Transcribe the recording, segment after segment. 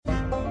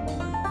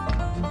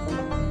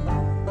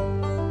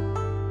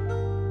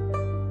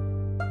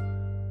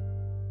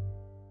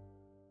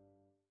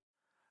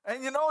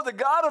And you know, the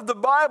God of the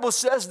Bible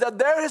says that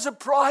there is a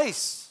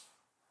price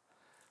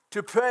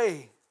to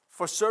pay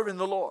for serving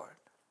the Lord.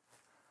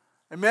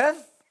 Amen?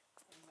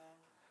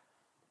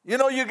 You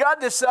know, you got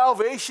this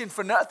salvation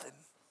for nothing,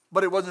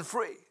 but it wasn't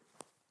free.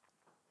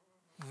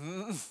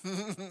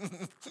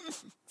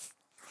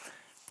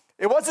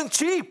 It wasn't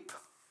cheap.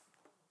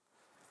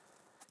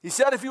 He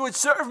said, if you would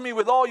serve me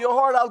with all your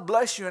heart, I'll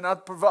bless you and I'll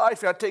provide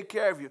for you. I'll take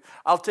care of you.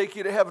 I'll take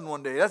you to heaven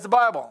one day. That's the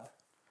Bible.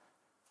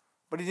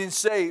 But he didn't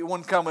say it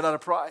wouldn't come without a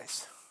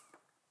price.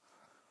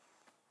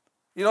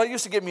 You know, it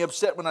used to get me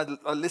upset when I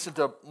listened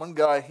to one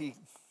guy. He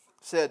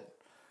said,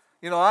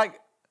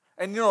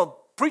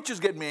 preachers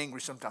get me angry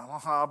sometimes.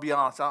 I'll be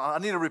honest. I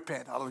need to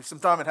repent.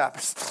 Sometimes it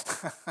happens.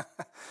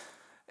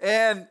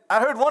 And I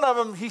heard one of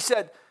them, he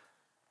said,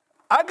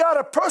 I got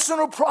a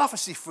personal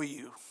prophecy for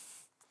you.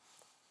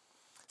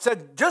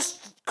 Said,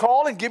 just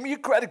call and give me your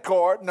credit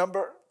card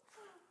number,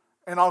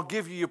 and I'll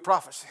give you your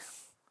prophecy.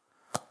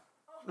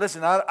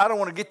 Listen, I don't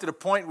want to get to the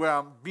point where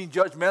I'm being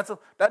judgmental.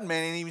 That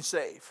man ain't even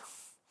saved.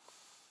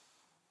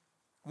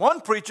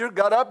 One preacher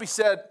got up, he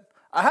said,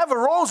 I have a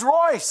Rolls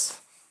Royce.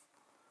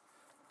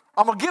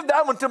 I'm going to give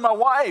that one to my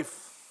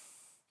wife.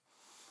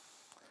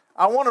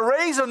 I want to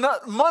raise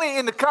enough money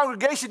in the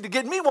congregation to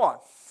get me one.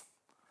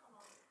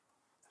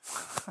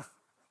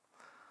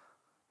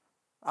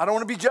 I don't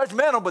want to be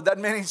judgmental, but that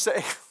man ain't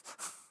saved.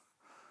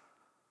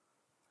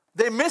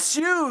 They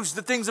misuse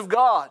the things of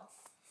God.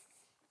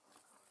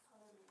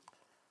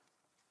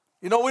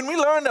 You know, when we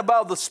learn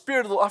about the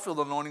Spirit of the, I feel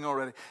the anointing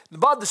already,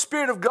 about the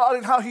Spirit of God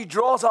and how He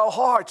draws our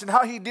hearts and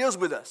how He deals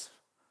with us.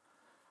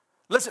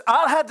 Listen,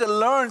 I had to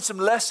learn some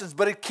lessons,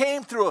 but it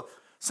came through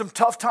some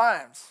tough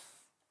times.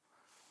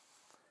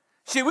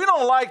 See, we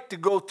don't like to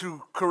go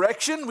through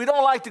correction. We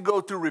don't like to go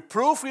through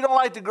reproof. We don't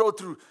like to go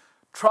through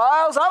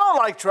trials. I don't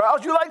like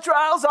trials. You like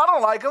trials? I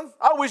don't like them.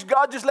 I wish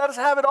God just let us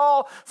have it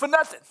all for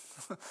nothing.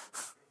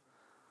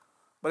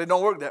 But it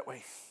don't work that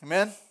way.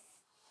 Amen?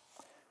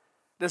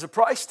 There's a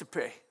price to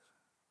pay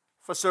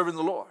for serving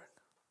the Lord.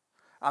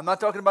 I'm not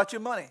talking about your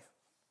money.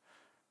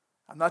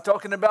 I'm not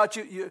talking about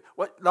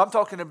I'm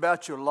talking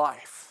about your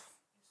life.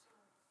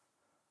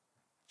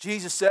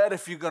 Jesus said,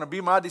 if you're going to be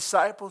my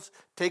disciples,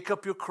 take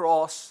up your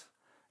cross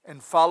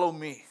and follow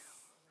me.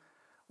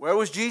 Where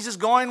was Jesus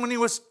going when he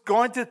was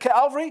going to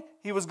Calvary?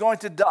 He was going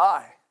to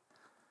die.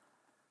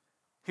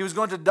 He was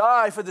going to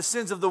die for the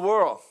sins of the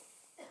world.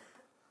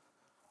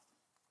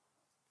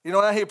 You know,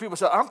 I hear people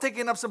say, I'm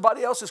taking up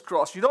somebody else's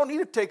cross. You don't need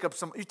to take up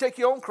you take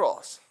your own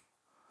cross.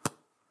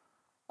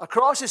 A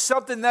cross is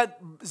something that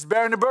is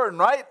bearing a burden,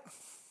 right?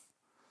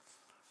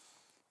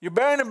 You're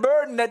bearing a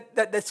burden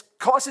that's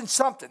costing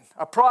something,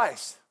 a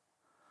price.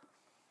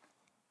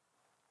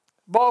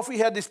 Boy, if we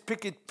had this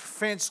picket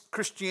fence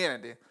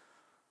Christianity,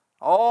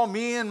 all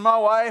me and my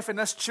wife and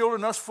us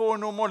children, us four,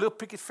 no more little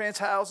picket fence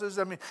houses.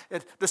 I mean,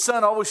 the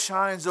sun always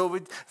shines over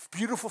it.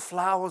 Beautiful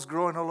flowers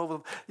growing all over.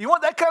 You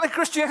want that kind of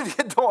Christianity?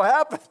 It don't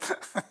happen.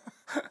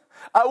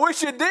 I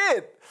wish it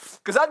did,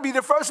 because I'd be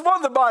the first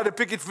one to buy the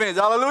picket fence.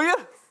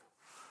 Hallelujah.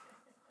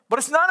 But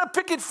it's not a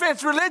picket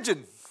fence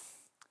religion.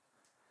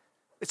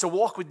 It's a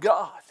walk with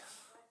God.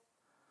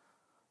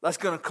 That's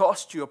going to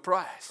cost you a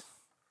price.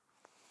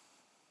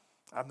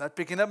 I'm not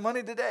picking up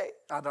money today.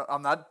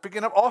 I'm not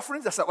picking up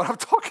offerings. That's not what I'm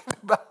talking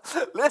about.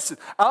 Listen,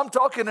 I'm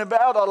talking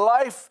about a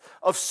life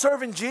of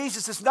serving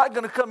Jesus. It's not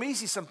going to come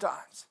easy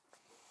sometimes.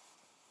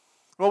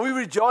 Well, we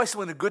rejoice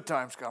when the good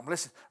times come.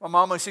 Listen, my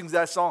mama sings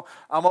that song,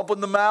 I'm up on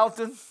the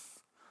mountain.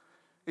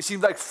 It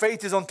seems like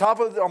faith is on top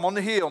of it. I'm on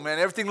the hill, man.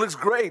 Everything looks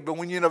great. But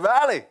when you're in a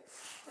valley,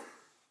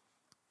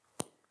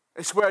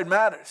 it's where it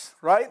matters,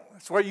 right?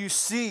 It's where you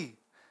see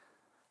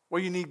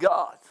where you need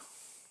God.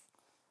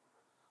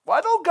 Why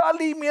don't God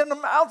leave me in the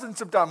mountain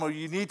sometime? Well,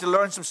 you need to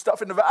learn some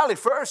stuff in the valley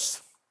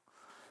first.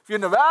 If you're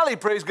in the valley,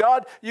 praise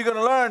God, you're going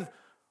to learn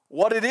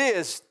what it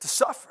is to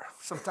suffer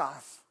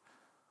sometimes.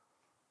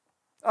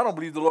 I don't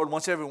believe the Lord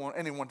wants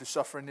anyone to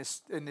suffer in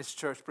this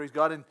church, praise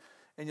God,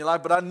 in your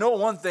life. But I know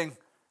one thing.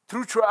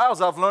 Through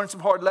trials, I've learned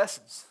some hard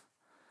lessons.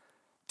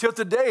 Till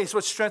today, it's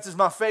what strengthens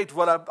my faith,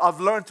 what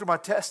I've learned through my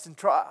tests and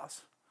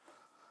trials.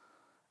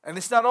 And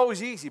it's not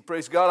always easy,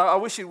 praise God. I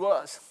wish it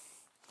was.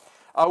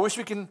 I wish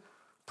we can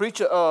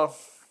preach a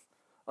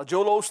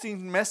Joel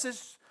Osteen message.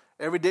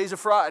 Every day's a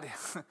Friday.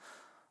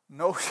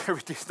 No,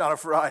 every day's not a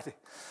Friday.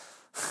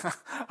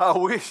 I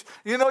wish.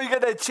 You know, you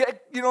get that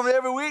check,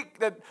 every week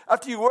that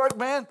after you work,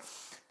 man,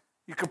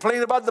 you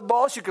complain about the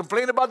boss, you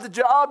complain about the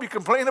job, you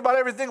complain about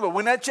everything, but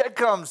when that check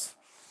comes,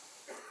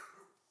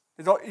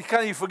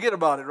 you forget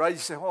about it, right? You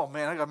say, oh,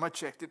 man, I got my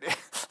check today.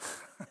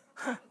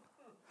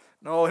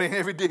 No, it ain't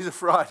every day's a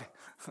Friday.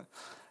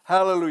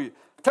 Hallelujah.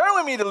 Turn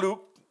with me to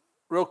Luke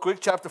real quick,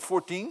 chapter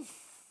 14.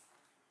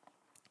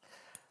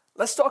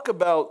 Let's talk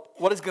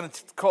about what it's going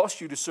to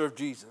cost you to serve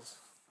Jesus.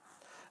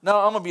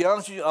 Now, I'm going to be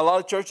honest with you. A lot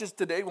of churches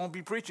today won't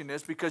be preaching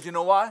this because you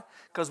know why?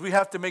 Because we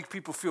have to make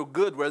people feel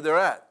good where they're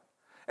at.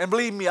 And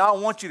believe me, I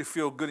want you to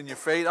feel good in your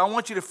faith. I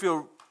want you to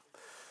feel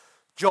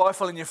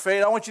joyful in your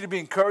faith. I want you to be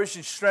encouraged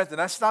and strengthened.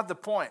 That's not the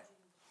point.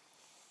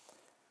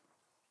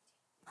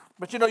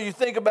 But you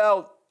think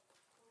about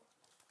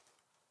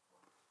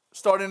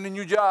starting a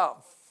new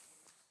job.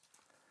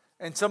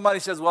 And somebody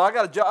says, well, I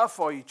got a job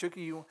for you,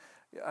 Chucky.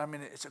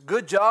 It's a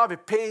good job.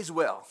 It pays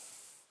well.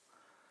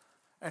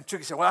 And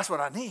Chucky said, well, that's what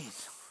I need.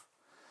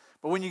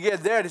 But when you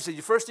get there, they say,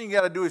 the first thing you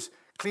got to do is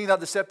clean out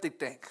the septic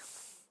tank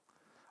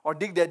or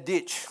dig that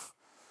ditch.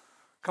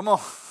 Come on.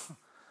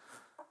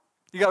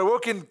 You got to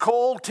work in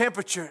cold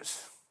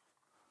temperatures.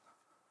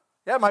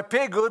 Yeah, it might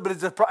pay good, but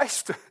it's a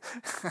price.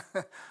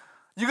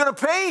 You're going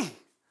to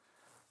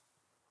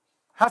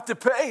have to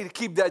pay to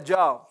keep that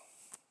job.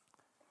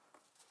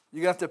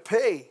 You're going to have to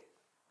pay.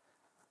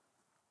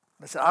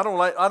 I said, I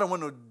don't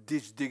want no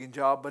ditch digging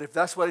job, but if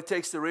that's what it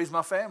takes to raise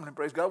my family,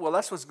 praise God, well,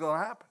 that's what's going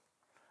to happen.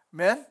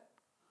 Amen?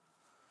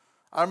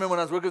 I remember when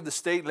I was working with the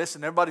state,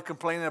 listen, everybody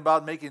complaining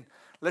about I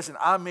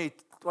made,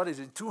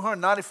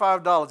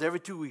 $295 every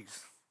 2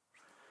 weeks.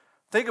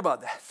 Think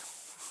about that.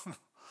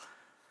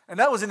 And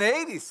that was in the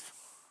 80s.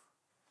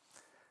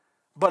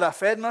 But I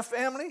fed my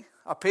family.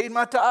 I paid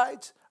my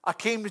tithes. I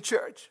came to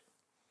church.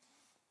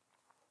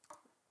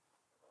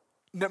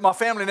 My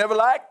family never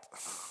lacked.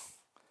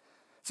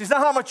 See, it's not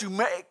how much you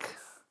make.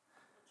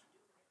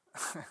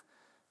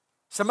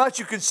 It's how much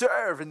you can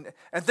serve and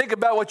think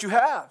about what you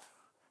have.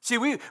 See,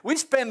 we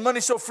spend money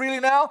so freely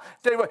now,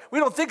 we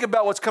don't think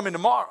about what's coming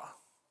tomorrow.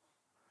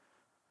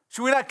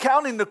 So we're not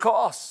counting the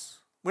costs.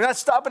 We're not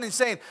stopping and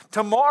saying,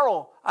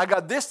 tomorrow I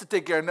got this to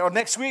take care of, or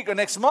next week or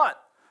next month.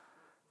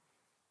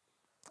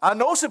 I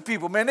know some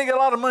people, man, they get a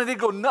lot of money, they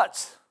go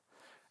nuts.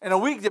 In a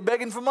week, they're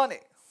begging for money.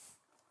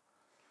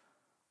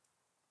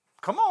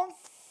 Come on.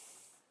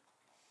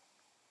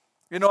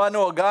 I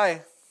know a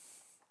guy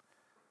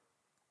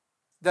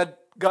that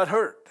got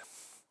hurt,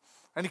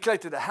 and he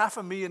collected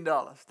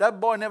 $500,000. That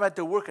boy never had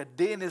to work a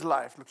day in his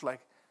life, looks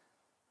like.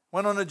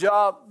 Went on a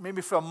job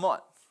maybe for a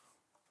month,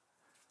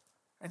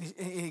 and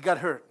he got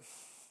hurt.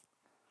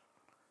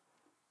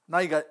 Now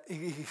he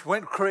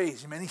went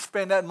crazy, man. He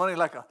spent that money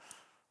like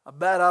a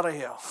bat out of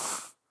hell.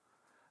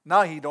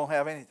 Now he don't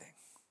have anything.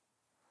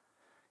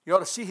 You ought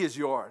to see his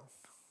yard.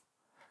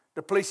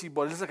 The place he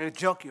bought, it's like a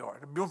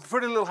junkyard. A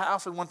pretty little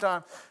house at one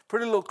time,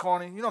 pretty little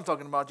corner. You know what I'm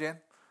talking about, Jan? I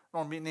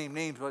don't want to name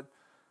names, but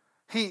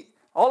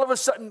all of a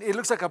sudden, it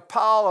looks like a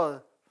pile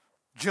of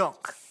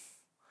junk.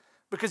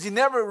 Because he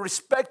never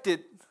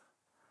respected,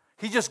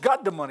 he just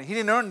got the money. He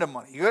didn't earn the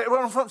money. You get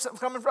where I'm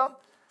coming from?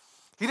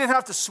 He didn't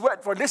have to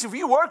sweat for it. Listen, if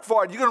you work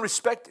for it, you're going to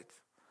respect it.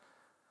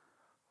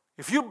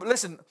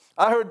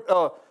 I heard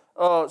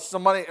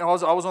somebody, I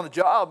was on a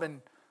job,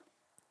 and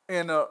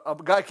a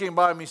guy came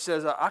by me and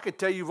says, I could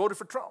tell you voted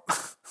for Trump.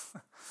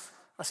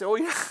 I said, oh,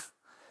 yeah.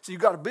 So you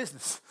got a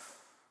business.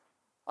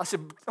 I said,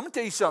 I'm going to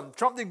tell you something.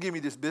 Trump didn't give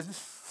me this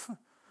business.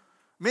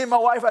 Me and my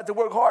wife had to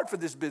work hard for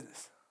this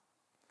business.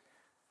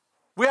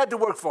 We had to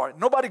work for it.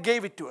 Nobody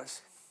gave it to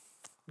us.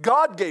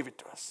 God gave it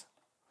to us.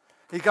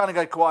 He kind of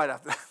got quiet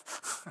after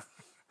that.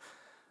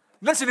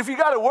 Listen, if you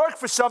got to work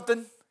for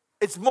something,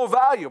 it's more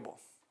valuable.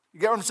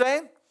 You get what I'm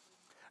saying?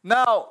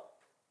 Now,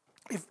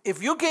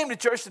 if you came to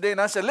church today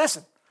and I said,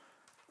 listen,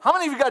 how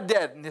many of you got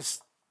debt in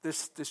this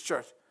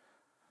church?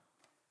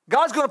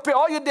 God's going to pay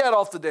all your debt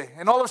off today.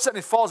 And all of a sudden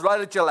it falls right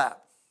at your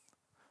lap.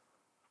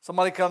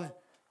 Somebody comes,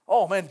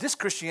 oh man, this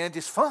Christianity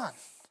is fun.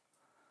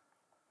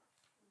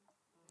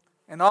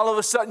 And all of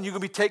a sudden you're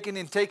going to be taking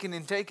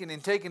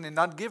and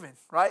not giving,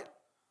 right?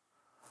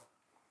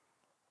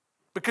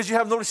 Because you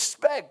have no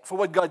respect for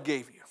what God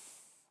gave you.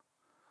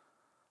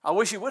 I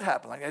wish it would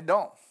happen, like I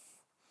don't.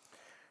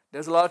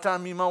 There's a lot of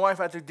times me and my wife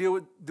had to do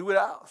it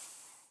out.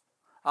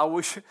 I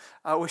wish it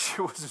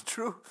wasn't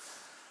true.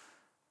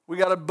 We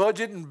got to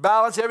budget and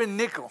balance every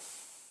nickel.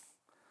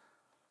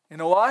 You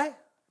know why?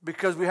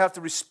 Because we have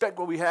to respect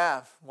what we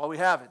have while we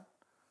have it.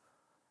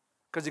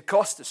 Because it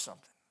costs us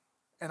something.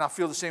 And I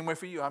feel the same way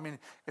for you. I mean,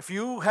 if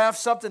you have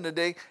something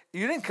today,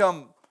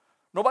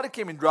 nobody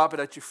came and dropped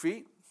it at your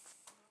feet.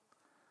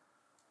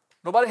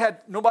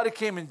 Nobody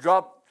came and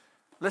dropped,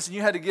 listen,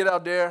 you had to get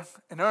out there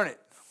and earn it.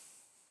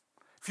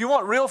 If you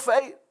want real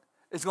faith,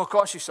 it's going to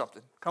cost you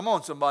something. Come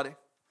on, somebody.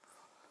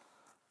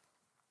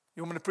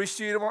 You want me to preach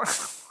to you tomorrow?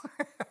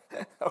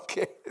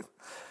 Okay.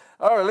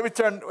 All right, let me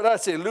turn, what did I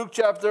say? Luke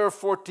chapter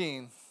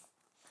 14.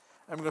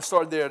 I'm going to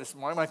start there this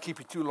morning. I'm not keep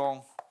you too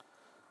long.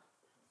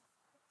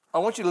 I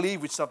want you to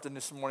leave with something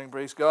this morning,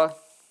 praise God.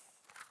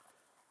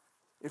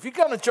 If you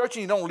come to church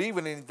and you don't leave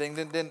with anything,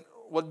 then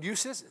what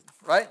use is it,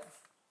 right?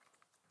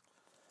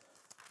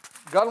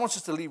 God wants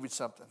us to leave with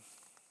something.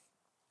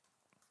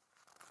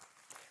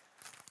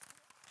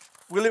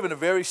 We live in a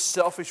very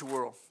selfish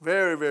world.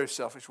 Very, very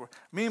selfish world.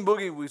 Me and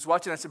Boogie was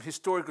watching some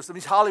historical stuff,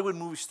 these Hollywood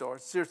movie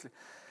stars, seriously.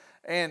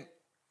 And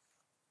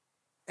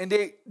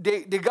they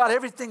got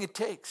everything it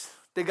takes.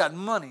 They got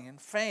money and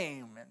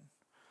fame.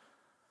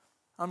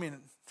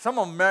 Some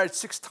of them married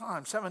 6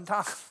 times, 7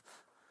 times.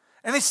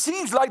 And it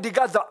seems like they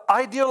got the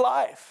ideal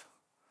life.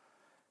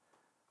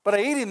 But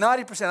 80,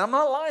 90%, I'm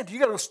not lying to you.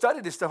 You got to go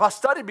study this stuff. I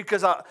study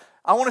because I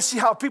want to see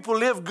how people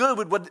live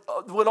good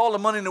with all the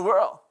money in the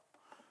world.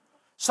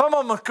 Some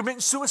of them are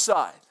committing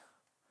suicide.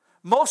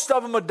 Most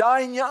of them are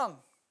dying young.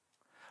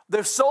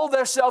 They've sold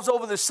themselves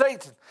over to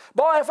Satan.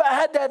 Boy, if I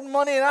had that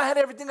money and I had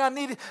everything I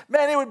needed,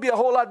 man, it would be a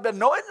whole lot better.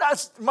 No,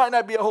 might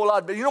not be a whole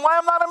lot better. You know why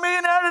I'm not a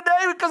millionaire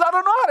today? Because I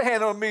don't know how to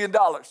handle $1 million.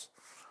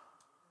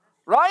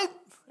 Right?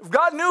 If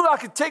God knew I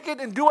could take it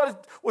and do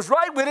what was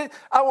right with it,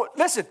 I would,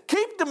 listen,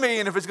 keep the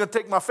million if it's going to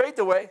take my faith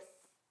away.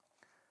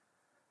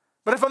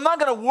 But if I'm not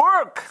going to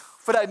work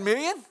for that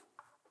million,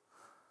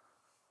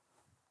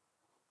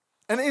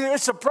 and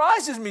it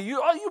surprises me,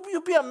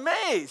 you'd be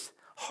amazed.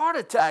 Heart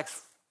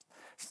attacks,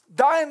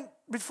 dying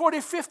before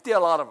they're 50, a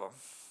lot of them.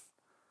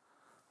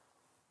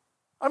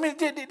 I mean,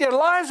 their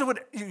lives would,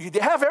 they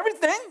have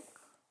everything.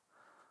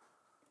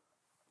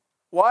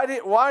 Why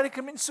are they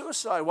committing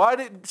suicide? Why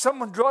did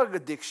someone drug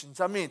addictions?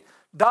 I mean,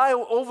 die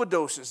of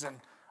overdoses. And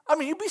I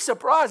mean, you'd be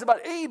surprised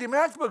about 80.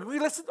 Man,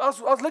 I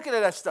was looking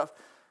at that stuff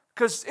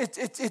because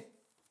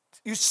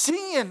you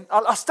see, and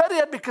I study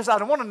that because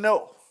I want to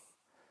know,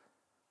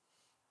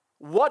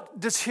 what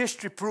does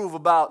history prove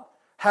about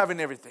having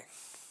everything?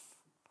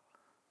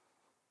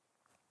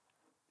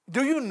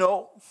 Do you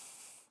know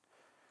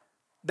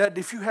that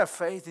if you have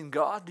faith in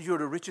God, you're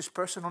the richest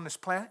person on this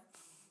planet?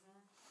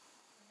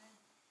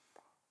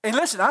 And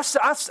listen, I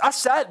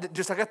sat,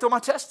 just like I told my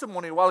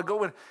testimony a while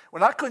ago,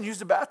 when I couldn't use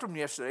the bathroom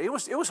yesterday. It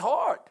was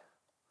hard.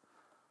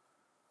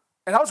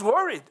 And I was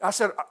worried. I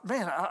said,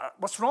 man,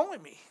 what's wrong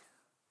with me?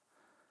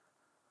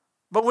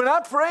 But when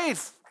I prayed,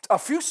 a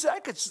few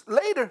seconds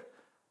later,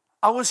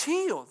 I was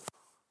healed.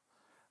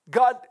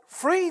 God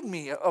freed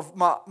me of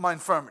my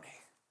infirmity.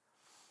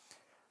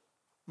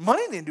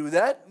 Money didn't do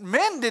that.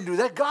 Men didn't do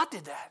that. God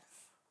did that.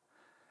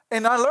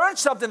 And I learned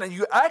something, that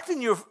you act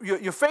in your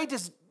faith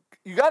is,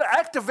 you got to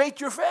activate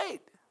your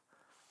faith.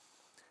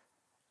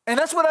 And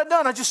that's what I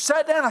done. I just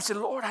sat down and I said,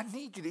 Lord, I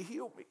need you to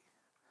heal me.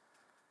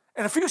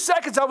 In a few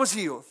seconds, I was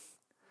healed.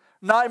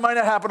 Now, it might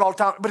not happen all the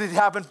time, but it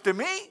happened to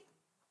me.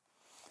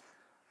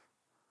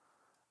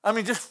 I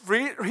mean, just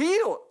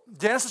healed.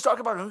 Janice was talking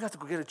about, we got to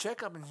go get a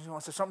checkup. And I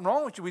said, something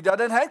wrong with you. I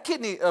done had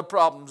kidney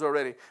problems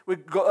already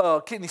with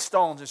kidney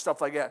stones and stuff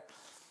like that.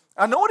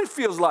 I know what it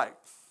feels like.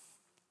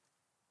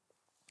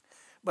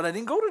 But I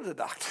didn't go to the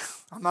doctor.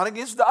 I'm not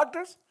against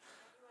doctors.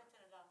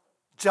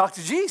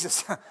 Dr.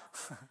 Jesus.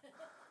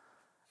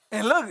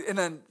 And look, and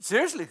then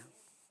seriously,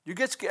 you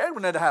get scared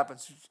when that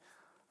happens.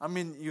 I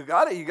mean, you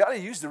gotta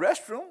use the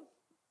restroom.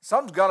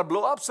 Something's gotta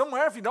blow up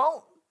somewhere if you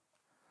don't.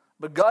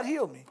 But God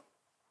healed me.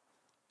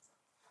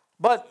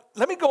 But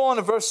let me go on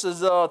to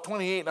verses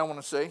 28, I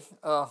want to say.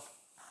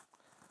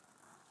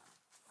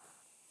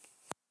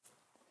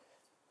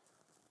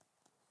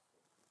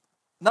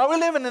 Now we're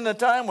living in a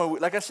time where,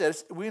 like I said,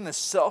 we're in a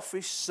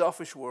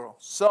selfish world.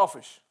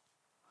 Selfish.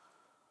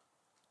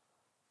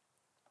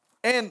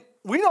 And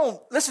we don't,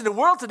 listen, the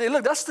world today,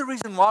 look, that's the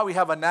reason why we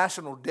have a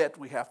national debt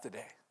we have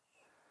today.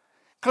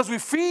 Because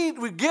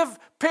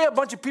pay a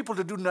bunch of people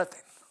to do nothing.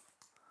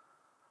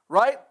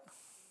 Right?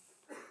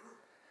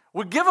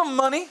 We give them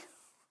money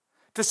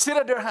to sit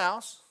at their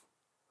house.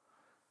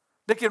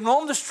 They can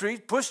roam the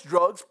street, push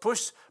drugs,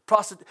 push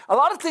prostitution. A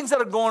lot of things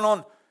that are going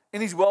on in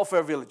these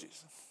welfare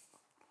villages.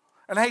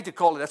 And I hate to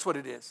call it, that's what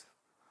it is.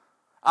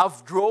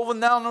 I've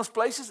driven down those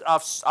places.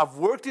 I've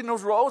worked in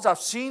those roads. I've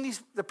seen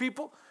the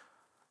people,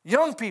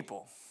 young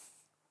people,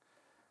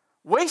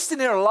 wasting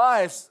their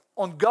lives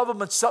on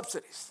government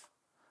subsidies.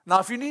 Now,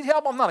 if you need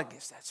help, I'm not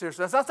against that.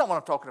 Seriously, that's not what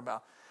I'm talking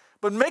about.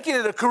 But making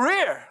it a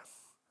career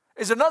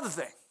is another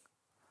thing.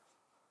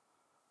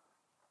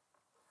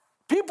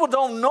 People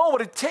don't know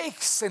what it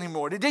takes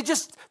anymore. They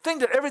just think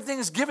that everything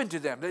is given to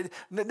them.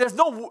 There's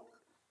no,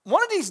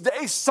 one of these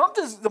days,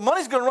 the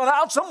money's going to run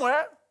out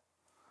somewhere.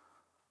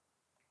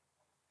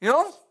 You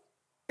know?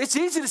 It's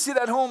easy to sit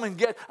at home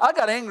and I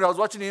got angry. I was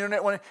watching the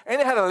internet one day, and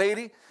they had a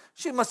lady.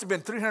 She must have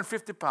been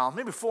 350 pounds,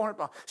 maybe 400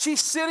 pounds.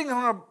 She's sitting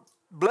on her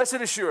blessed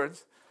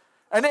assurance,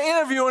 and they're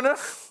interviewing her.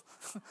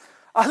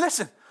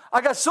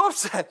 I got so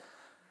upset.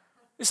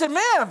 He said,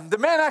 ma'am, the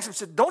man asked him,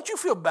 said, don't you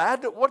feel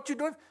bad at what you're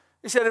doing?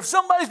 He said, if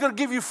somebody's going to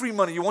give you free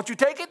money, won't you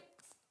take it?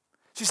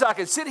 She said, I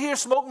can sit here,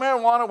 smoke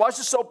marijuana, watch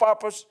the soap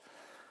operas,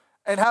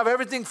 and have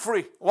everything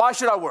free. Why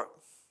should I work?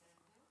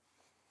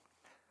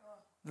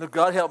 Look,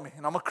 God help me,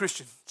 and I'm a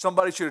Christian.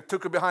 Somebody should have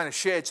took her behind a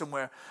shed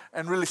somewhere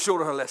and really showed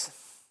her a lesson.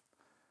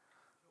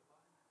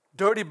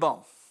 Dirty bum.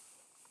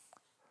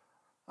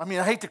 I mean,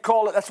 I hate to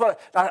call it. That's what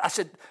I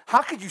said.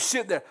 How could you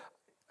sit there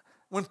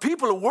when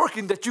people are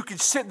working that you can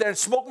sit there and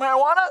smoke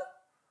marijuana?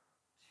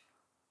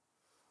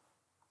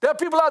 There are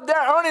people out there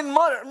earning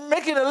money,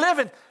 making a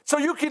living, so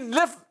you can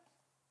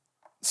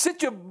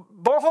sit your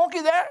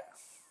bohonky there.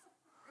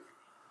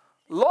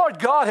 Lord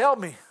God help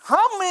me.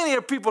 How many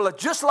of people are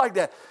just like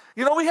that?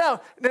 You know, we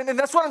have, and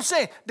that's what I'm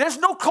saying. There's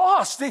no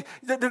cost.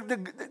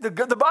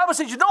 The Bible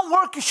says you don't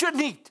work, you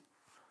shouldn't eat.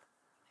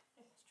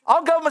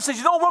 Our government says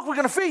you don't work, we're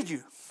going to feed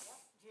you.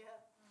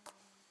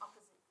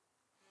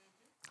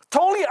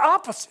 Totally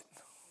opposite.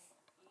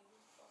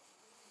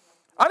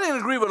 I didn't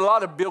agree with a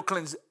lot of Bill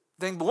Clinton's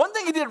thing, but one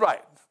thing he did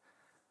right.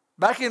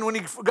 Back when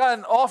he got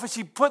in office,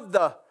 he put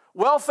the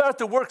welfare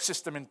to work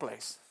system in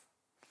place.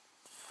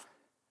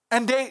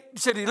 And they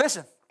said,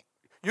 listen,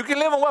 You can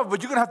live on welfare,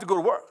 but you're going to have to go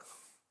to work.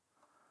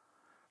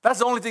 That's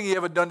the only thing he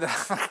ever done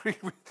that I agree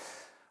with.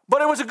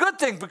 But it was a good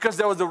thing because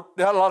there had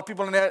a lot of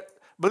people in there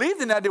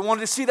believed in that. They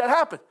wanted to see that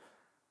happen.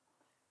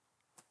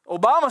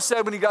 Obama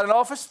said when he got in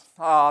office,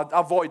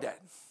 avoid that.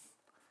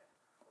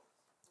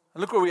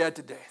 And look where we are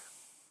today.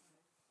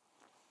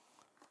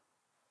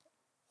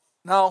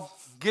 Now,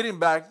 getting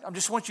back, I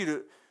just want you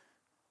to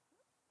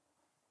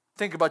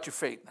think about your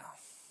faith now.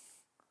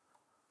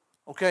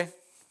 Okay?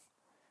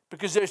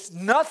 Because there's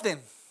nothing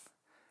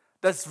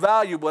that's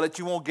valuable that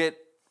you won't get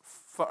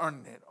for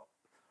earning it.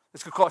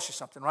 It's going to cost you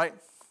something, right?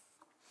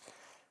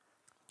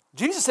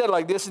 Jesus said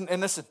like this,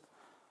 and listen.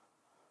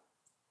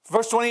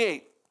 Verse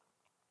 28.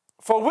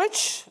 For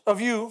which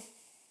of you,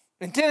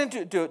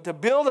 intending to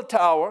build a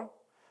tower,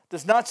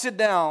 does not sit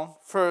down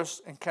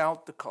first and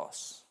count the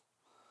costs?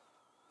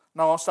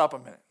 Now, I'll stop a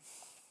minute.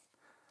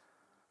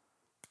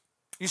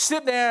 You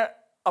sit there,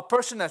 a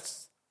person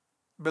that's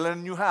building a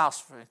new house,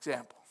 for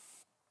example.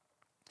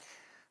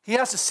 He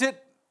has to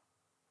sit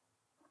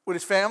with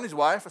his family, his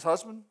wife, his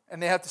husband,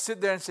 and they have to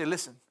sit there and say,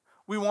 listen,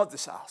 we want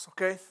this house,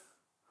 okay?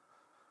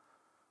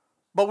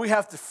 But we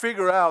have to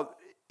figure out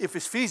if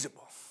it's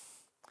feasible,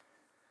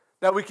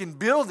 that we can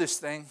build this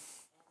thing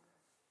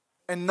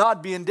and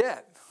not be in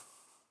debt.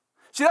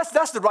 See,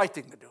 that's the right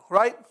thing to do,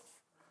 right?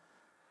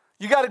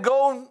 You got to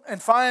go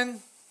and find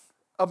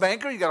a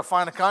banker. You got to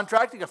find a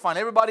contractor. You got to find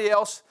everybody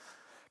else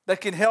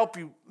that can help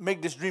you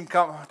make this dream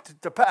come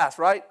to pass,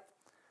 right?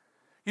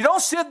 You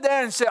don't sit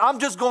there and say, I'm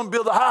just going to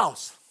build a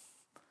house.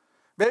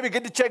 Baby,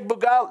 get the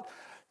checkbook out.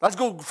 Let's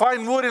go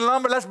find wood and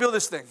lumber. Let's build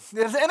this thing.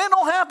 And it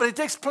don't happen. It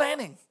takes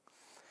planning.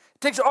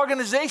 It takes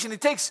organization.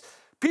 It takes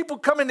people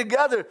coming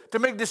together to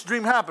make this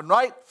dream happen,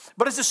 right?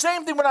 But it's the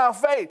same thing with our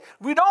faith.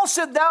 We don't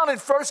sit down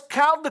and first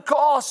count the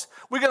costs.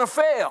 We're going to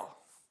fail.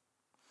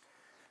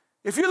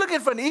 If you're looking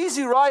for an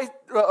easy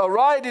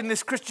ride in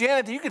this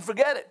Christianity, you can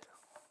forget it.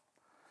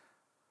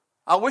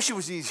 I wish it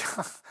was easy.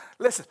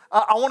 Listen,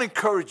 I want to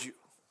encourage you.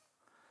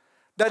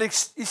 That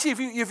you see,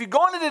 if you're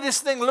going into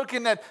this thing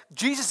looking that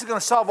Jesus is going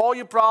to solve all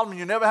your problems and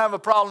you never have a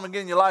problem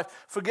again in your life,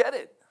 forget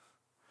it.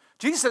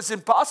 Jesus says it's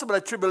impossible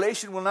that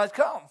tribulation will not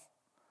come.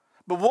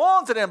 But woe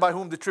unto them by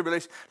whom the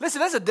tribulation. Listen,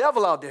 there's a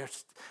devil out there,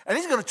 and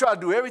he's going to try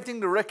to do everything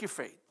to wreck your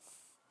faith.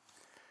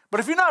 But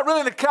if you're not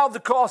willing to count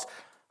the cost,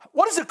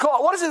 what is it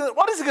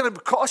going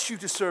to cost you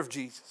to serve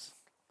Jesus?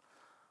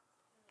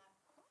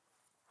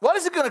 What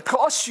is it going to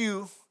cost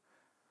you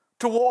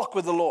to walk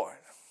with the Lord?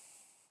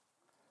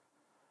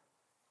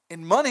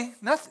 In money,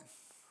 nothing.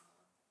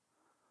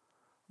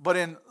 But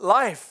in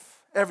life,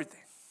 everything.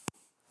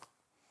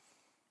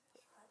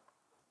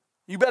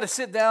 You better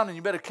sit down and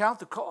you better count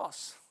the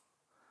costs.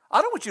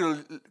 I don't want you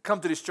to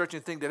come to this church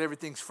and think that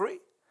everything's free.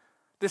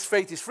 This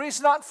faith is free. It's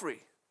not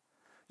free.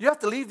 You have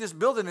to leave this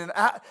building and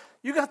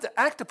you have to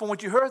act upon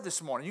what you heard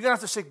this morning. You're going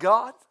to have to say,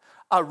 God,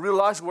 I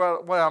realize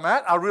where I'm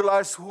at. I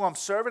realize who I'm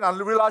serving. I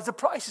realize the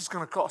price it's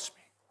going to cost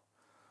me.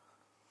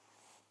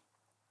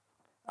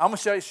 I'm going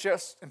to share,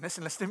 and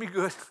listen to me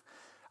good.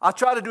 I'll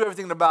try to do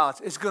everything to balance.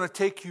 It's going to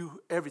take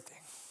you everything.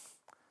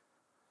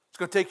 It's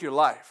going to take your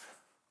life.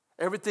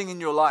 Everything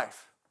in your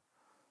life.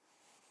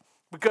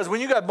 Because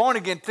when you got born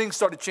again, things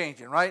started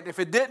changing, right? If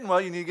it didn't, well,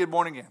 you need to get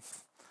born again.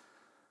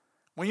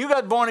 When you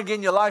got born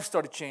again, your life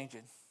started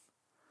changing.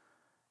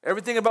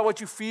 Everything about what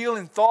you feel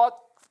and thought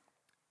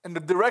and the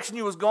direction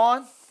you was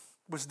going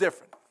was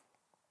different.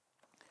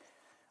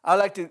 I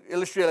like to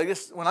illustrate like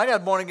this. When I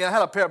got born again, I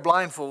had a pair of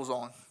blindfolds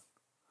on.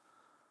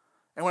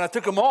 And when I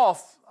took them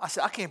off, I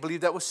said, I can't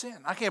believe that was sin.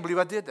 I can't believe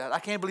I did that. I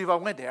can't believe I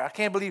went there. I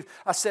can't believe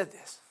I said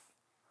this.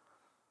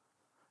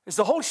 It's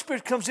the Holy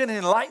Spirit comes in and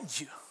enlightens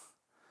you.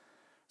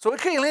 So,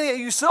 okay, Lenny,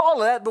 you saw all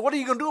that, but what are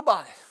you going to do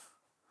about it?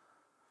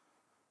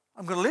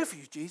 I'm going to live for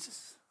you,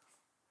 Jesus.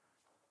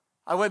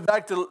 I went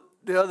back to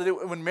the other day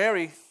when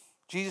Mary,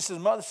 Jesus'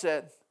 mother,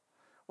 said,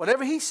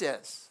 whatever he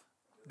says,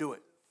 do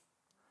it.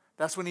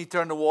 That's when he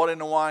turned the water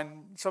into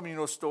wine. Some of you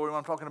know the story what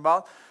I'm talking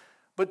about.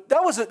 But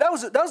that was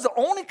the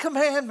only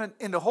commandment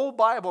in the whole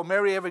Bible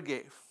Mary ever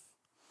gave.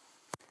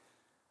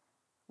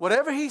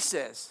 Whatever he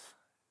says,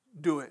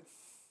 do it.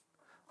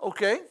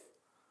 Okay.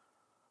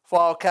 For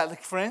our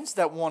Catholic friends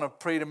that want to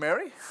pray to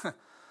Mary,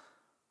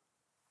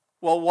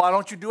 well, why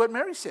don't you do what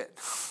Mary said?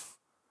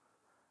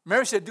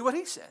 Mary said, do what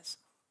he says.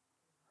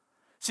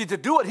 See, to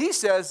do what he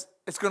says,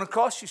 it's going to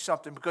cost you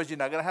something because you're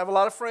not going to have a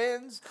lot of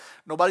friends.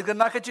 Nobody's going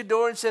to knock at your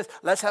door and says,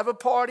 let's have a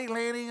party,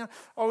 Lanny,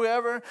 or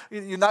whatever.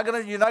 You're not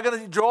going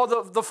to draw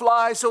the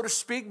fly, so to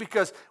speak,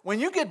 because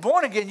when you get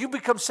born again, you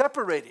become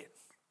separated.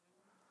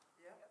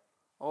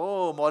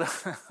 Oh,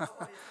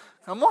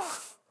 come on.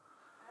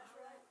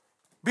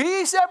 Be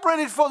ye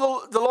separated,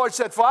 for the Lord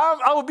said, for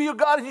I will be your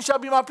God and you shall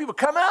be my people.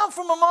 Come out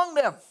from among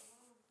them.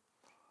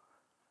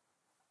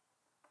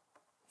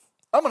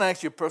 I'm going to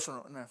ask you a personal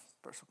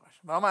question,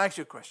 but I'm going to ask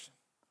you a question.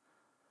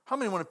 How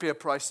many want to pay a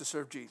price to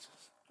serve Jesus?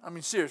 I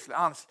mean, seriously,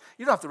 honestly.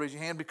 You don't have to raise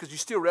your hand because you're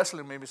still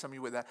wrestling maybe some of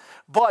you with that.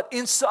 But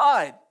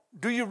inside,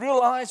 do you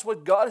realize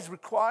what God is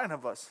requiring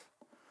of us?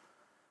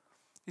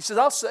 He says,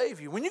 I'll save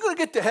you. When you're going to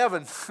get to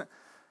heaven,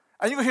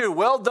 And you're going to hear,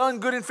 well done,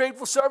 good and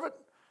faithful servant.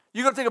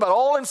 You're going to think about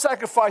all them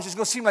sacrifices. It's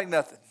going to seem like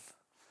nothing.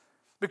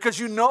 Because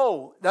you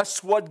know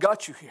that's what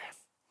got you here.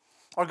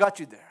 Or got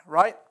you there,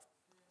 right?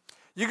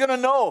 You're going to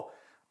know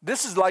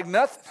this is like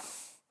nothing.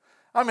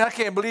 I mean, I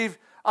can't believe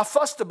I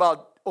fussed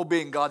about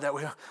obeying God that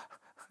way.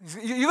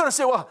 You're going to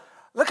say, well,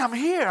 look, I'm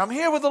here. I'm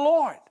here with the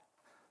Lord.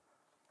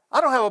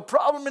 I don't have a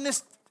problem in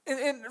this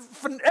in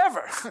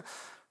forever.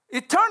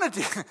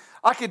 Eternity.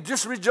 I could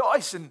just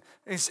rejoice and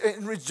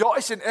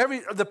rejoice in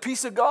the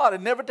peace of God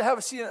and never to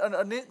have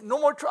no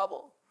more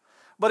trouble.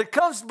 But it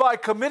comes by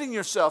committing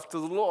yourself to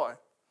the Lord.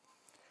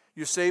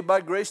 You're saved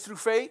by grace through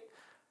faith.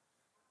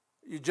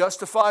 You're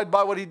justified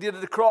by what He did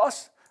at the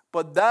cross.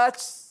 But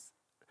that's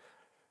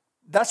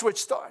where it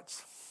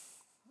starts.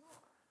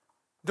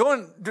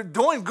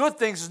 Doing good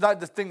things is not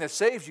the thing that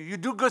saves you. You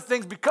do good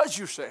things because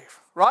you're saved,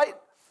 right?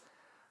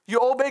 You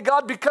obey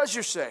God because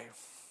you're saved.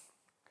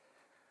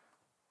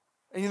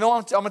 And you know,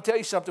 I'm going to tell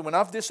you something. When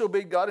I've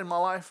disobeyed God in my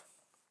life,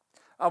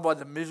 I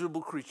was a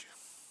miserable creature.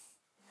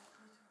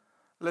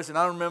 Listen,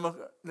 I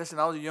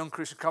was a young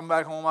Christian, come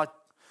back home. I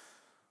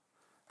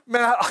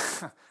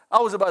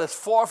was about as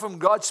far from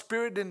God's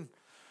Spirit than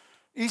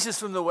east is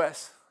from the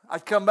west.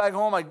 I'd come back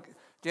home.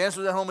 Janice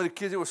was at home with the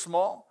kids. They were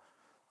small.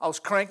 I was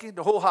cranky.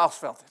 The whole house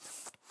felt it.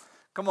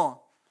 Come on.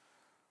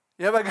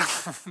 You ever got...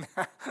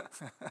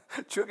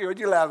 Chucky, what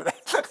you laughing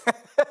at?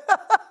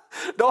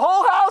 The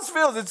whole house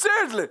feels it,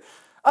 seriously.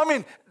 I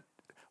mean,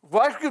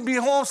 wife could be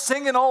home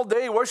singing all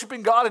day,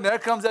 worshiping God, and there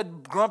comes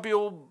that grumpy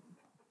old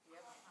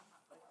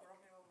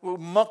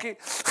monkey.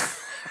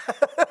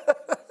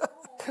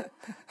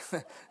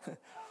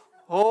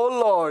 Oh,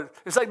 Lord.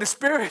 It's like the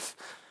Spirit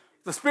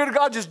of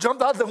God just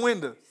jumped out the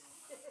window.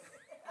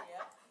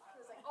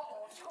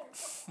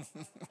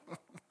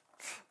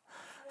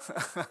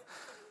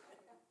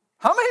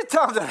 How many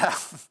times that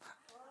happened?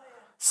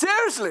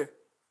 Seriously.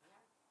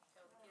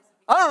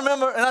 I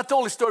remember, and I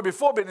told this story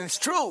before, but it's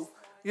true.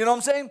 You know what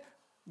I'm saying?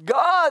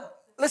 God,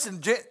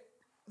 listen,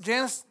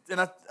 Janice,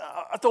 and I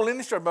told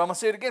Lindy story, but I'm going to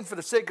say it again for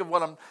the sake of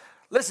what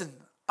listen,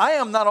 I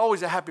am not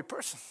always a happy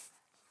person.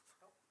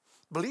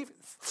 Believe it.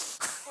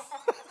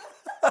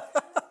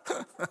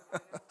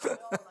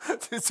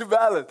 It's a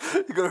balance.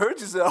 You're going to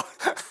hurt yourself.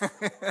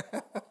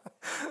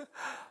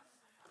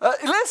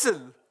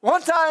 Listen,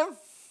 one time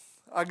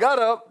I got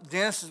up,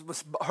 Janice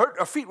was hurt,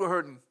 her feet were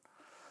hurting.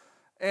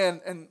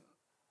 And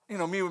you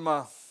know, me with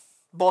my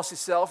bossy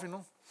self, you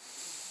know.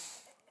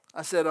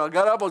 I said, I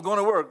got up, I was going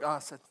to work. I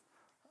said,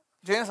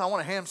 Janice, I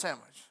want a ham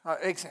sandwich,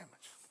 egg sandwich.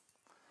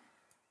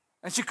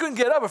 And she couldn't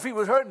get up, her feet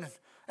was hurting.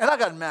 And I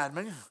got mad,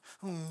 man.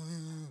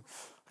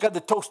 Got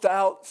the toaster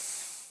out,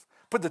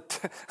 put the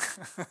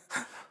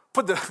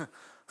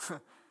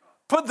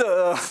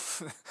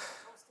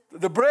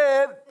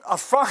bread, I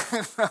was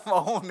frying my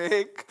own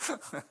egg.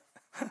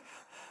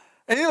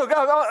 And you know,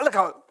 God, look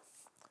how,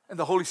 and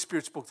the Holy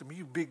Spirit spoke to me,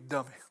 you big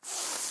dummy.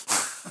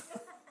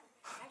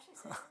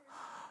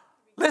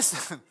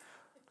 Listen.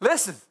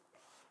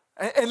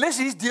 And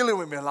listen, He's dealing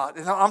with me a lot.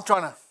 And I'm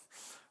trying to,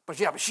 but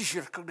she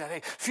should have cooked that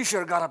egg. She should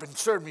have got up and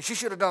served me. She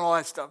should have done all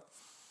that stuff.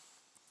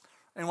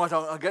 And once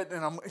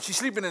she's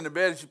sleeping in the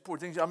bed, she poor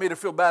thing, I made her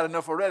feel bad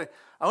enough already.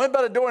 I went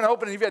by the door and I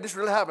opened it, and this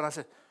really happened. I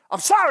said, I'm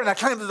sorry, and I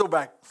clammed the door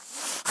back.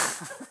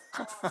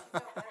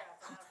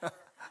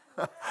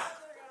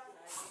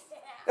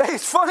 Hey,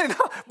 it's funny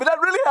now, but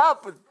that really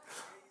happened.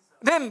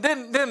 Then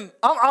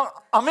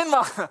I'm in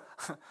my,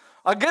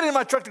 I get in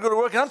my truck to go to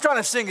work, and I'm trying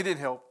to sing. It didn't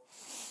help.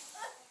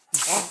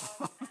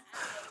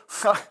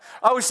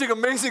 I was singing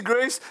Amazing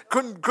Grace.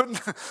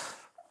 Couldn't.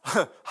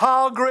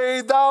 How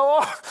great thou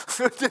art.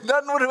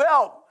 Nothing would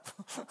help.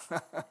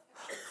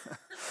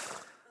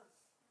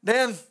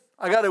 Then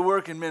I got to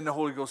work, and man, the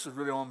Holy Ghost was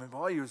really on me.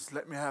 Boy, He was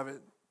let me have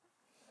it.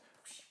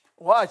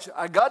 Watch.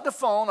 I got the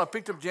phone. I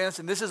picked up Janice,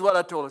 and this is what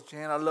I told her.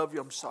 Jan, I love you.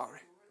 I'm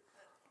sorry.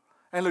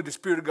 And look, the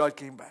Spirit of God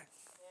came back.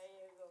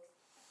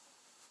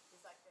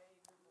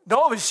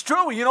 No, it's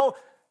true. You know,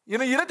 you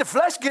let the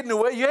flesh get in the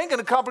way, you ain't going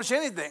to accomplish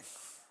anything.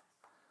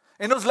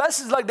 And those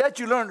lessons like that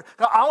you learn.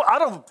 I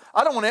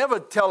don't want to ever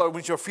tell her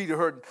when your feet are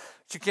hurting,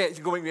 she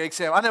go make me egg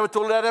sandwich. I never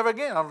told her that ever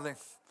again, I don't think.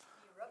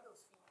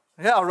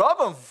 Yeah, I rub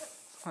them.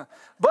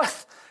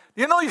 But,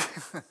 you know,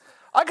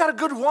 I got a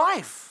good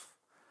wife.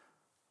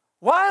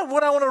 Why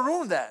would I want to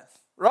ruin that?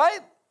 Right?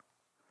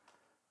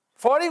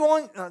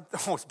 41,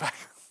 almost back.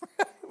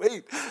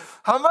 Wait,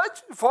 how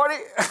much? 40,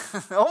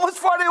 almost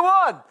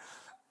 41.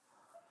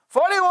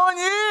 41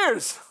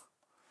 years.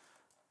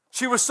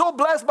 She was so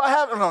blessed by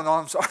having, no,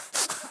 I'm sorry.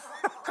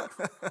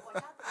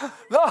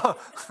 No.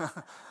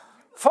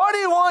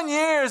 41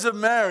 years of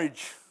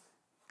marriage.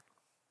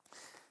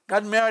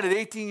 Got married at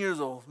 18 years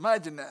old.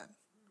 Imagine that.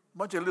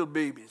 Bunch of little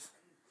babies.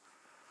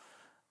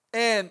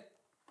 And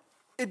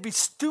it'd be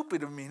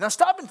stupid of me. Now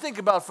stop and think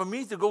about for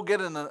me to go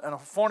get in a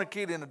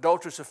fornicating,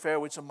 adulterous affair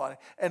with somebody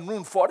and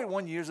ruin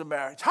 41 years of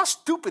marriage. How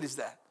stupid is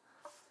that?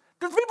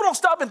 People don't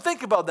stop and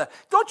think about that.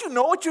 Don't you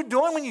know what you're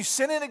doing when you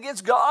sin in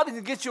against God and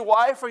against your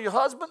wife or your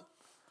husband?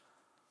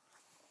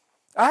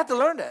 I had to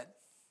learn that.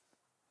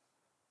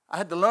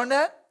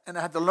 and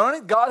I had to learn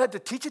it. God had to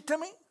teach it to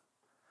me.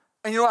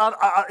 And you know,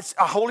 I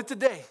hold it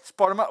today. It's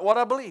part of what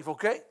I believe,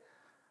 okay?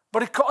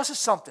 But it costs us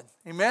something.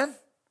 Amen?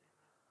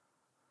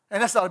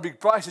 And that's not a big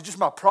price. It's just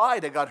my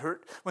pride that got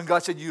hurt when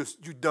God said, you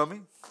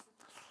dummy.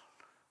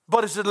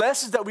 But it's the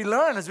lessons that we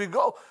learn as we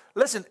go.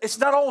 Listen, it's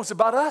not always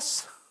about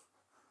us.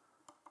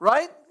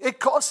 Right? It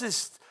costs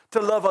us to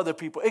love other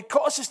people. It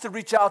costs us to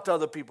reach out to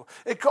other people.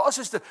 It costs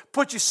us to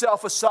put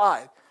yourself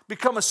aside.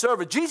 Become a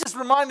servant. Jesus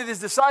reminded his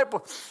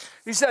disciples.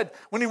 He said,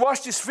 when he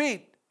washed his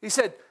feet, he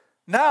said,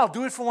 now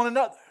do it for one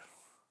another.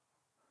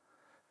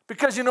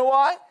 Because you know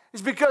why?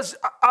 It's because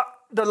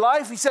the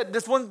life, he said,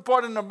 there's one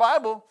part in the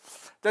Bible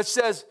that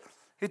says,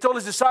 he told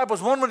his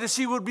disciples, one would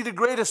see would be the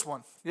greatest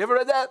one. You ever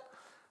read that?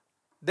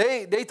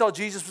 They thought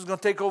Jesus was going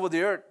to take over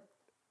the earth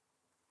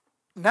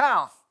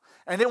now.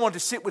 And they wanted to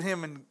sit with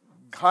him in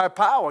high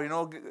power, you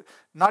know,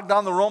 knock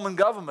down the Roman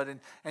government.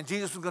 And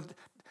Jesus was going to,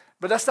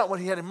 but that's not what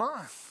he had in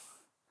mind.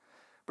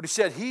 But he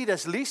said, he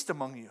that's least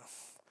among you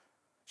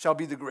shall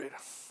be the greater.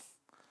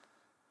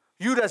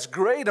 You that's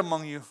great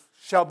among you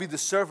shall be the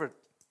servant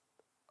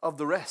of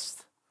the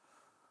rest.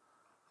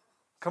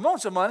 Come on,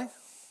 somebody.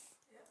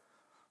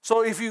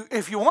 So if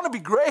you want to be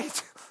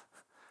great,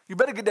 you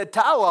better get that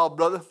towel out,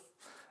 brother,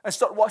 and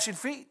start washing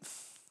feet.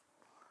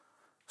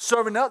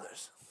 Serving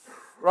others.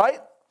 Right?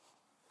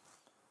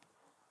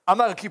 I'm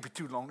not going to keep it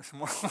too long this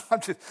morning.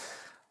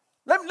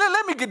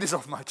 Let me get this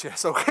off my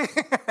chest, okay?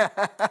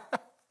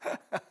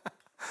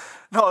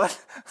 No,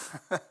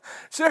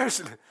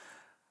 seriously.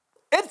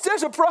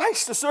 There's a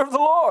price to serve the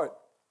Lord.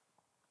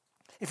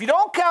 If you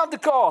don't count the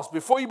cost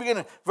before you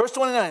begin, verse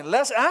 29,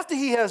 lest after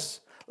he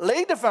has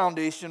laid the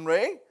foundation,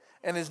 Ray,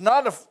 and is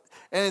not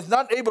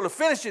able to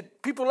finish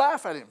it, people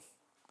laugh at him.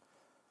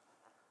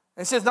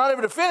 And says, not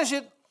able to finish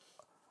it,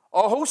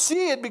 or who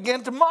see it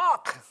begin to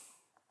mock,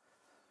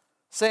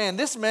 saying,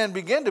 this man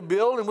began to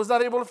build and was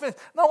not able to finish.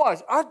 Now watch,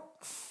 I've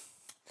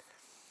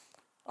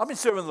been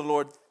serving the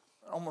Lord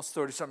almost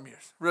 30-something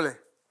years. Really?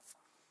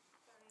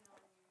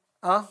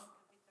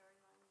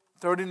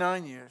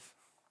 39 years.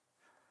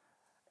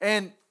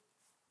 And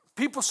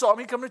people saw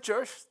me come to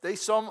church. They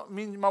saw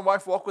me and my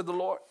wife walk with the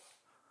Lord.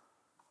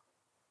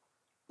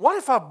 What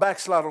if I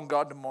backslide on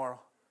God tomorrow?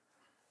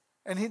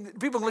 And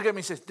people look at me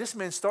and say, this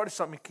man started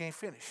something he can't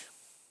finish.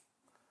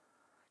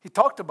 He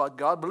talked about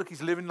God, but look,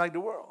 he's living like the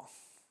world.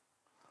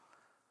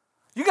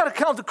 You got to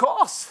count the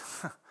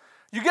costs.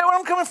 You get where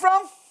I'm coming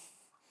from?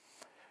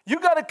 You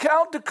got to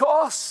count the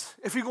costs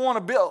if you want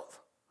to build.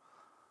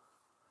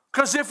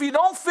 Because if you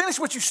don't finish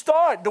what you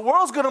start, the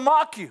world's going to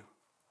mock you.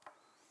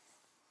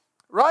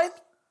 Right?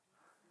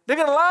 They're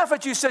going to laugh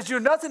at you and say you're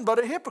nothing but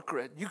a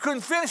hypocrite. You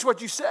couldn't finish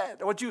what you said,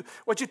 what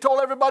you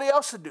told everybody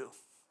else to do.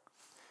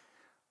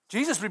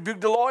 Jesus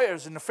rebuked the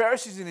lawyers and the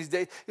Pharisees in his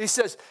day. He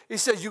says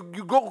you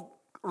go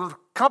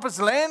compass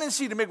land and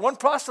sea to make one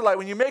proselyte.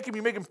 When you make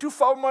him too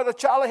far more the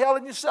child of hell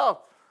than yourself.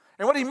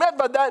 And what he meant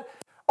by that,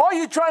 all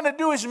you're trying to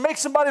do is make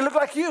somebody look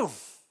like you.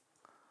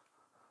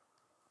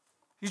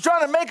 You're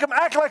trying to make them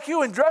act like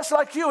you and dress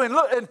like you and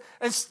look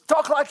and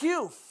talk like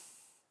you.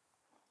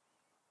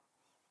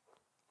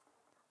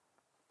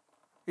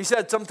 He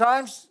said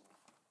sometimes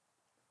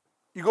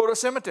you go to a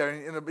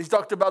cemetery, and he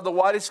talked about the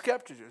whitest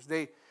sepulchres.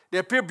 They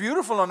appear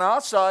beautiful on the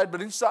outside,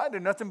 but inside they're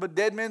nothing but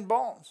dead men's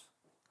bones.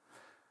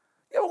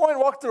 You ever want to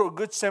walk through a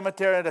good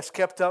cemetery that's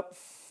kept up?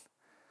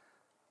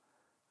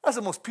 That's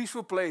the most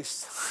peaceful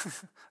place.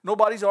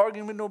 Nobody's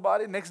arguing with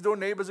nobody. Next door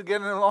neighbors are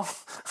getting along.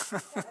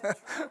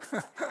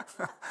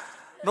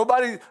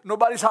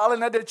 Nobody's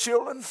hollering at their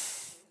children.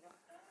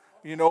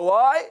 You know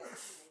why?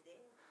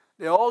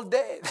 They're all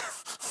dead.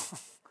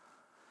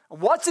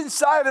 What's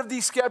inside of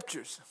these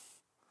scriptures?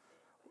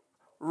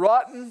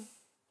 Rotten,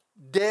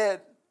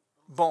 dead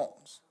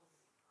bones.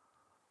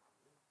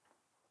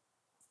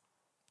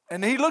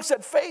 And he looks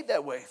at faith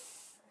that way.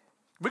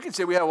 We can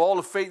say we have all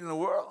the faith in the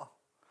world.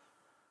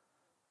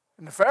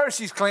 And the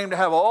Pharisees claim to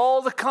have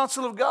all the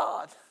counsel of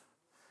God.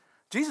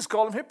 Jesus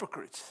called them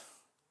hypocrites.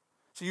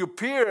 So you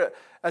appear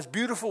as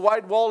beautiful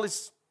white walled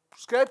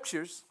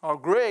sculptures or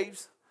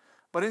graves,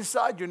 but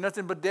inside you're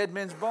nothing but dead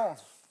men's bones.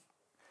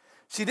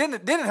 See, they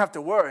didn't have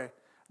to worry.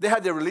 They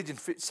had their religion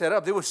set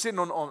up. They were sitting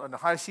on the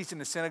high seats in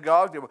the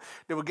synagogue.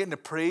 They were getting the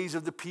praise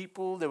of the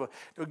people. They were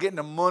getting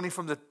the money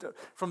from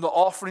the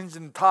offerings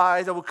and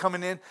tithes that were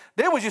coming in.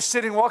 They were just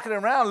sitting, walking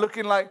around,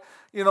 looking like,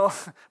 you know.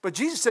 But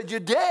Jesus said, "You're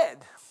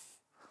dead."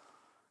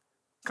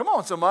 Come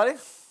on, somebody.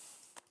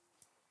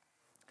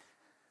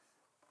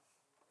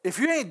 If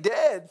you ain't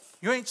dead,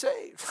 you ain't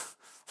saved.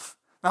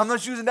 Now, I'm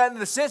not using that in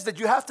the sense that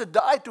you have to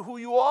die to who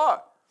you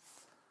are.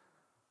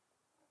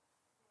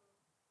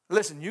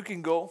 Listen, you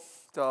can go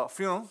to a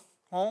funeral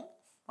home.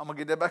 I'm going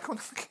to get that back on.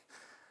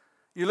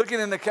 You're looking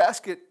in the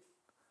casket.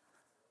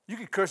 You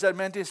can curse that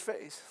man to his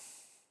face.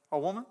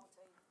 Or woman.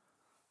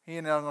 He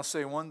ain't not going to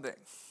say one thing.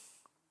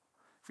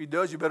 If he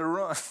does, you better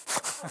run.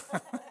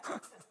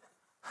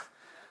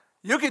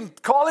 You can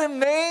call him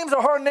names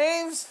or her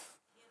names.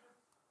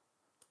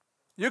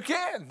 You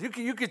can.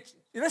 You could,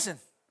 listen,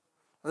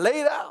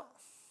 lay it out.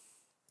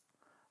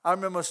 I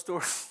remember a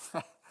story.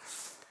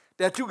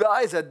 There are two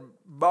guys that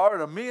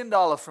borrowed $1 million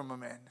from a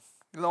man.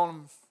 You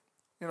loan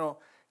them,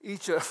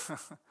 each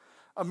 $1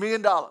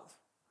 million.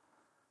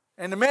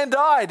 And the man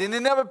died, and they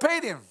never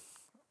paid him.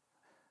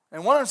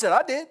 And one of them said,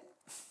 I did.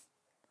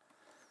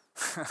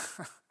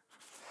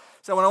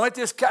 So when I went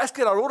to his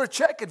casket, I wrote a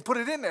check and put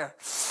it in there.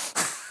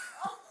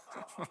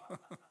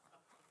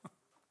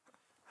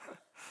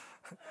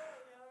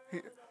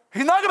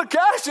 He's not going to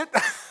cash it.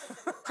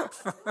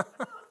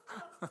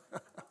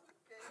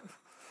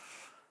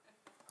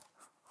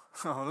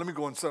 Oh, let me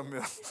go on something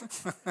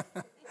else.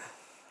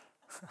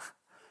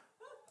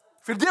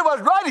 If he did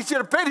what's right, he should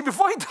have paid him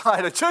before he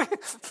died.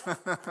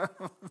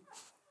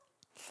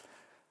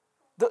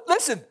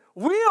 Listen,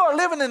 we are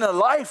living in a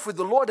life with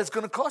the Lord that's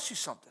going to cost you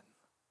something,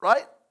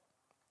 right?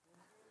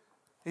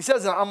 He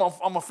says, I'm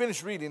going to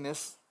finish reading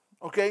this,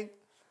 okay?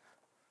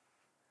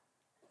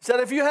 He said,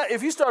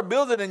 if you start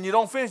building and you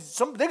don't finish,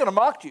 they're going to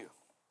mock you.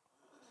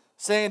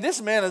 Saying,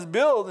 this man has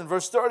built, in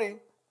verse 30,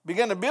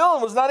 began to build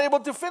and was not able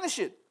to finish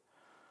it.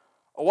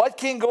 Or what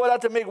king going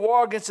out to make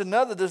war against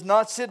another does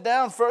not sit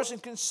down first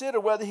and consider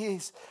whether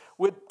he's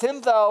with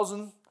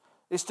 10,000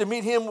 is to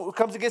meet him who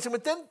comes against him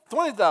with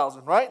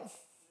 20,000, right?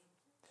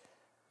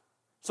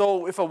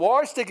 So if a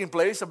war is taking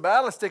place, a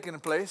battle is taking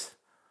place,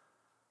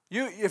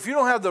 if you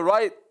don't have the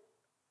right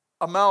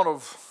amount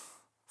of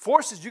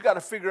forces, you got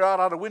to figure out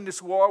how to win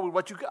this war with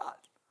what you got,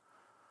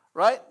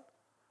 right?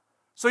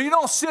 So you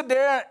don't sit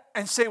there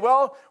and say,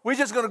 well, we're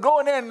just going to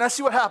go in there and let's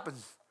see what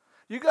happens.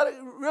 You got to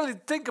really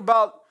think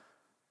about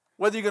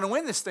whether you're going to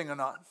win this thing or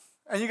not.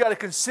 And you got to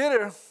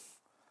consider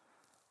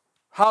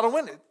how to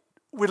win it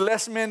with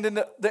less men than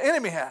the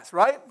enemy has,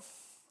 right?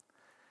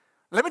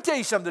 Let me tell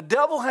you something. The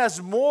devil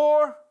has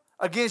more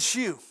against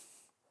you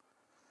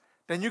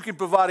than you can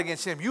provide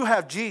against him. You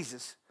have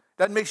Jesus.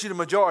 That makes you the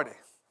majority.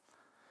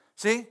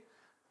 See?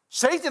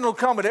 Satan will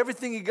come with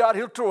everything he got.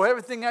 He'll throw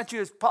everything at you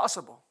as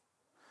possible.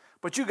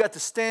 But you got to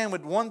stand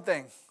with one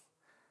thing,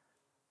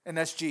 and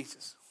that's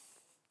Jesus.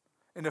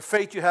 And the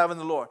faith you have in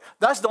the Lord.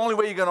 That's the only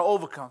way you're going to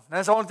overcome.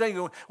 That's the only thing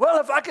you're going, well,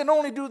 if I can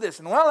only do this,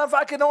 and well, if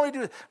I can only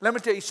do this. Let me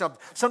tell you something.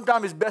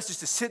 Sometimes it's best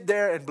just to sit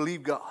there and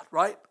believe God,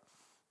 right?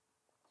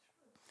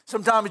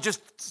 Sometimes it's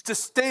just to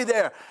stay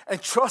there and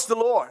trust the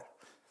Lord.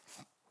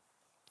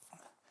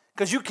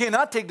 Because you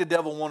cannot take the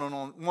devil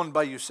one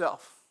by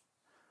yourself.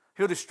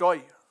 He'll destroy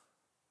you.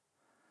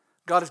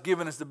 God has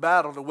given us the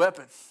battle, the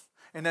weapon,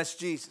 and that's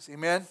Jesus.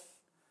 Amen?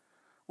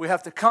 We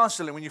have to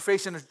constantly, when you're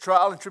facing a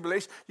trial and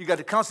tribulation, you got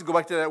to constantly go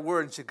back to that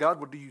word and say, God,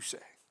 what do you say?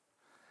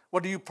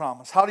 What do you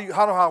promise? How do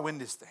I win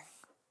this thing?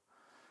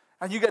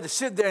 And you got to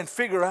sit there and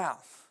figure out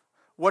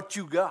what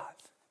you got.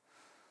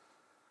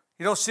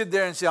 You don't sit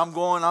there and say,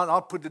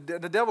 I'll put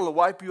the devil will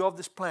wipe you off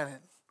this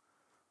planet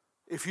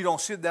if you don't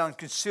sit down and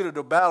consider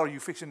the battle you're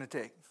fixing to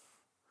take.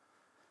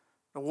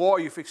 The war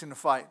you're fixing to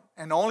fight.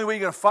 And the only way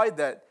you're going to fight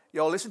that,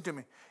 y'all listen to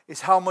me, is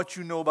how much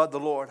you know about the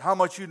Lord, how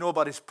much you know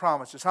about His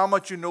promises, how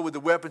much you know with the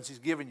weapons He's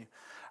given you.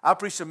 I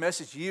preached a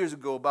message years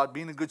ago about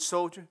being a good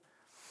soldier.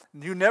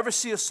 You never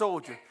see a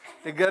soldier.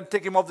 They got to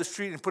take him off the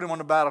street and put him on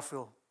the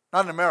battlefield.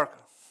 Not in America.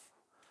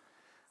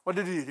 What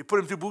did they do? They put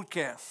him through boot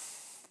camp.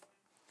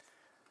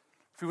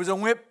 If he was a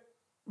wimp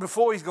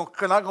before, he's not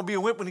going to be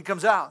a wimp when he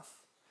comes out.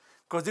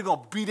 Because they're going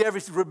to beat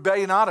every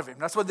rebellion out of him.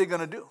 That's what they're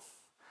going to do.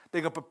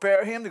 They're going to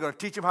prepare him. They're going to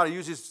teach him how to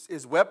use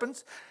his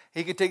weapons.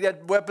 He can take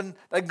that weapon,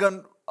 that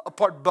gun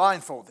apart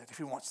blindfolded if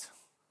he wants to.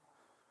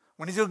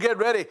 When he's going to get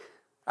ready,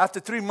 after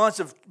 3 months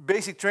of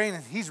basic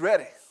training, he's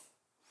ready.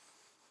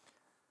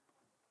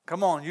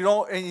 Come on, you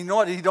know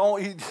what?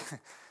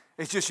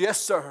 It's just yes,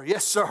 sir,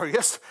 yes, sir,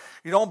 yes.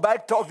 You don't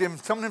back talk them.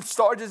 Some of them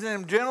sergeants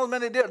and them generals,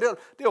 man,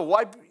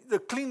 they'll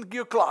clean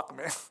your clock,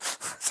 man.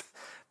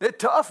 They're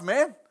tough,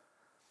 man.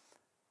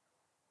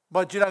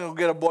 But you're not going to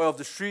get a boy off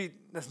the street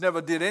that's never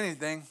did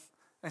anything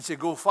and say,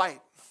 go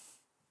fight.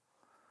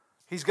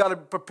 He's got to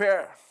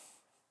prepare.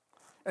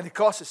 And it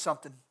costs us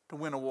something to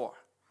win a war,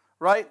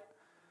 right?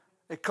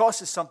 It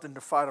costs us something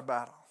to fight a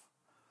battle.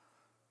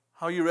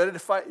 How are you ready to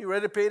fight? You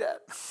ready to pay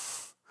that?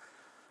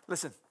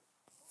 Listen,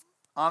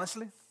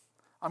 honestly,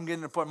 I'm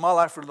getting to the point, my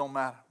life really don't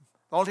matter.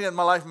 The only thing in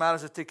my life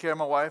matters is to take care of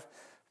my wife,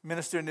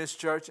 minister in this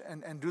church,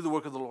 and do the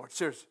work of the Lord.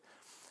 Seriously.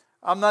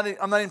 I'm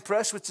not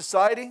impressed with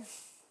society.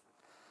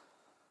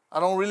 I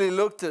don't really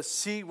look to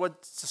see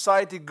what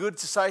good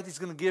society is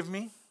going to give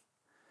me.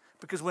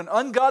 Because when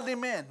ungodly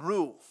men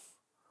rule,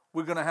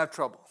 we're going to have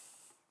trouble.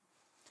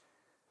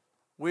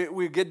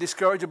 We get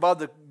discouraged about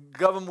the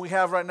government we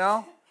have right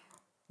now.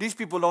 These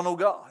people don't know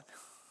God.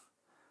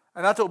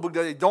 And I told Book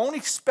Daddy, don't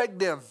expect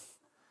them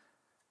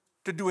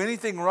to do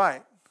anything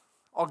right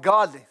or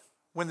godly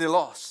when they're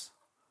lost.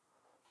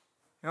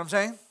 You know what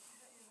I'm saying?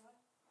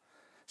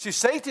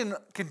 See,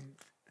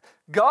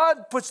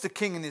 God puts the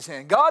king in his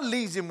hand. God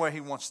leads him where he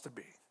wants to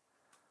be.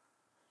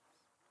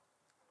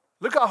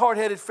 Look how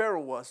hard-headed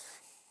Pharaoh was.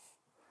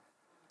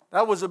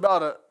 That was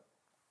about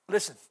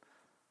listen,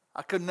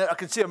 I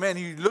can see a man,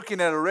 he's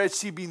looking at a Red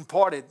Sea being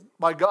parted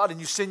by God, and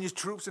you send your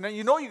troops, and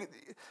then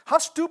how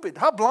stupid,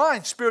 how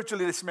blind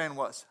spiritually this man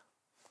was.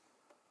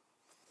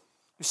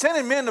 You're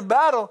sending men to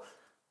battle,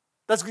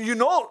 you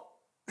know,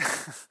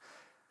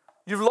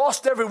 you've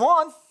lost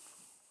everyone.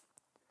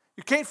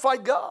 You can't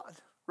fight God,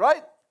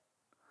 right?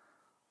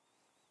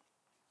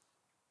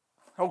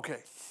 Okay.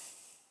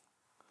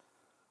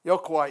 Y'all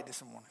quiet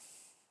this morning.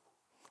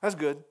 That's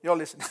good. Y'all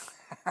listen.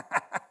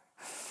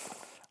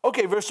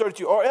 Okay, verse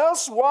 32. Or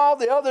else, while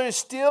the other is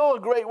still a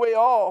great way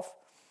off,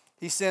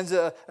 he sends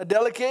a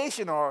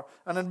delegation or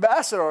an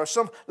ambassador or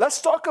some.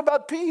 Let's talk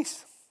about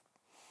peace.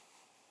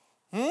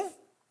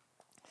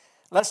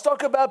 Let's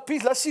talk about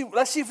peace. Let's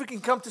see if we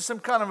can come to some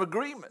kind of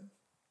agreement.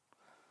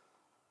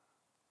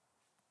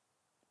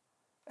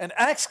 And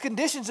acts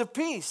conditions of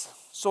peace.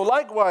 So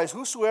likewise,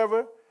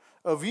 whosoever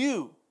of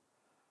you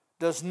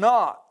does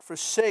not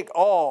forsake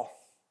all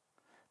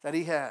that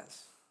he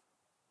has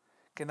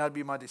cannot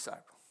be my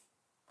disciple.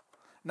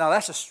 Now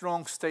that's a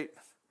strong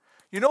statement.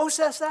 You know who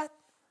says that?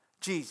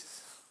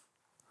 Jesus.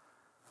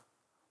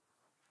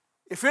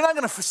 If you're not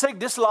going to forsake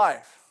this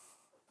life,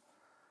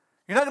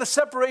 you're not going to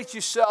separate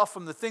yourself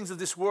from the things of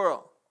this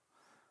world,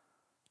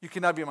 you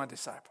cannot be my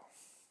disciple.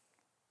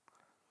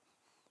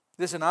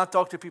 Listen, I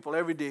talk to people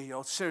every day,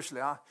 yo.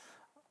 Seriously,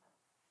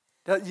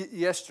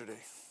 yesterday,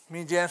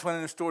 me and Janice went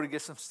in the store to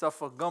get some stuff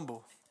for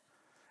gumbo.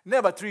 And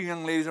there were about 3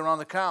 young ladies around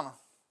the counter.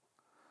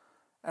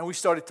 And we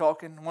started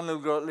talking. One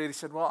little lady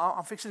said, well,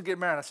 I'm fixing to get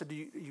married. I said,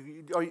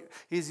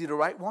 is he the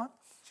right one?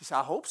 She said,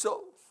 I hope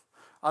so.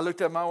 I looked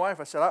at my wife.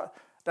 I said,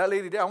 that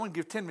lady there, I want to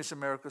give 10 Miss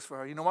Americas for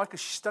her. You know why?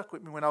 Because she stuck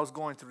with me when I was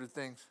going through the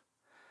things.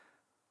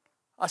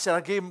 I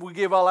said, we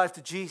gave our life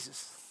to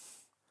Jesus.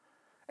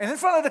 And in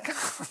front of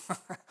the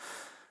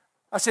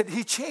I said,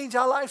 he changed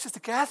our life, Sister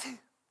Kathy.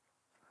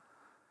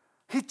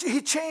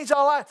 He changed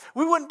our life.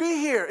 We wouldn't be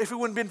here if it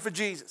wouldn't been for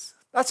Jesus.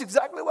 That's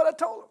exactly what I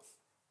told them.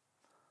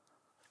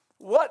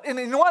 And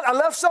you know what? I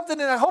left something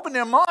in, I hope, in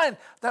their mind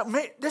that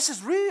this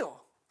is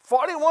real.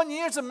 41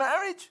 years of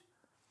marriage,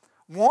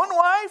 one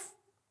wife.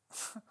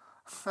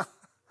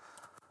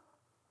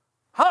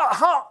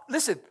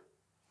 Listen,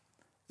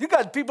 you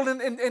got people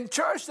in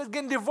church that are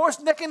getting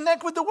divorced neck and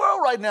neck with the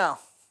world right now.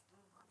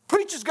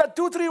 Preachers got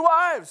 2, 3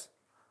 wives.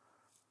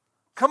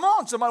 Come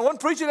on, somebody. One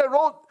preacher that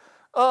wrote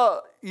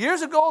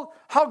years ago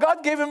how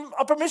God gave him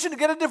a permission to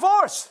get a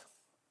divorce.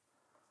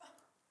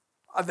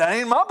 That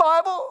ain't my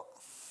Bible.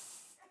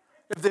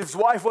 If his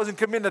wife wasn't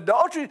committing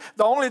adultery,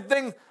 the only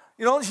thing,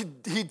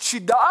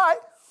 she'd die.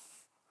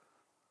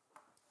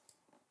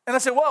 And I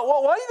said, well,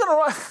 why are you going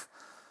to write?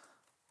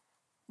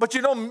 But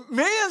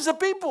millions of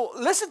people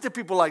listen to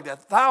people like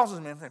that.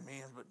 Thousands,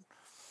 millions. But,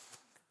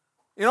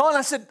 and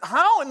I said,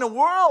 how in the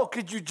world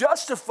could you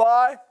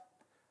justify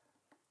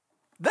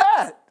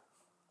that?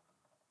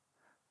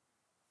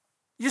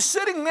 You're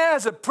sitting there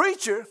as a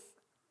preacher,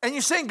 and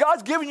you're saying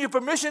God's giving you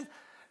permission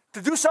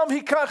to do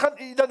something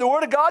that the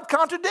Word of God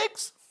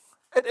contradicts.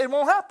 It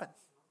won't happen.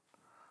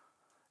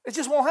 It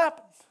just won't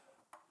happen.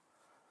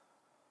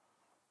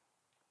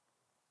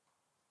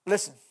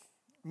 Listen,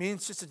 me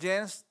and Sister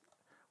Janice,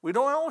 we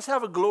don't always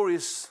have a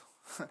glorious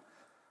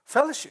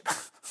fellowship.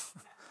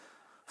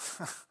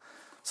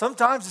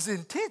 Sometimes it's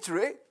intense,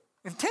 right?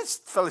 Intense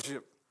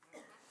fellowship.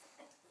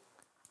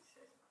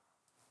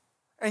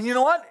 And you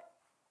know what?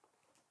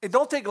 It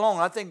don't take long.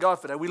 I thank God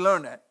for that. We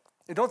learn that.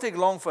 It don't take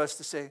long for us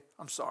to say,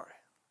 I'm sorry.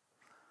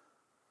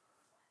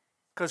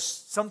 Because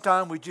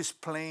sometimes we're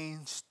just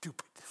plain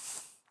stupid.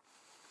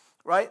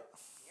 Right?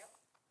 Yep.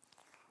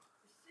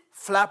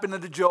 Flapping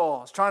at the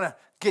jaws, trying to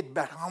get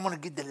back. I want to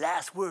get the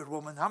last word,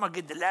 woman. I'm going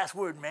to get the last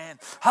word, man.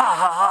 Ha,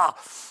 ha,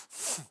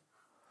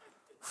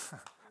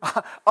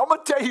 ha. I'm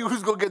going to tell you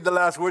who's going to get the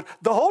last word.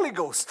 The Holy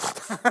Ghost.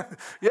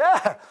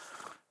 Yeah.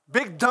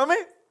 Big dummy.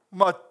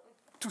 My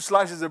 2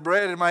 slices of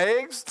bread and my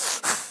eggs.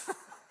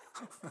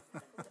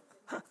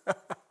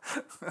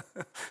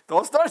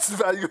 Don't start,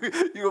 you're going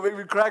to make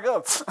me crack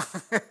up.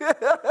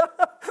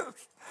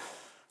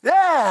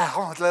 Yeah,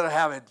 oh, let her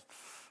have it.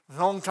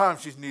 Long time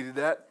she's needed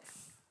that.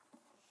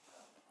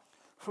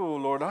 Oh,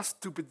 Lord, that's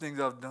stupid things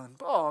I've done.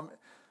 Oh,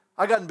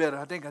 I gotten better,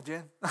 I think,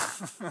 Jen.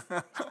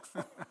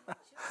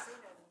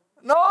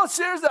 No,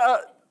 seriously.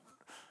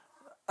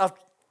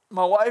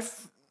 My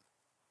wife...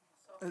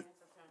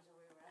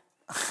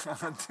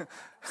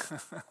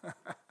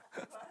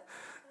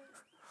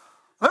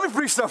 Let me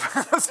preach something.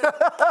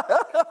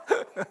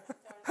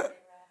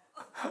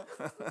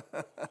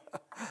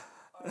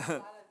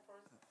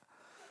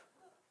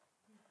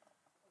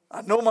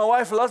 I know my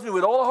wife loves me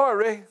with all her heart,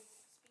 Ray.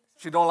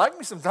 She don't like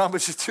me sometimes,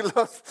 but she still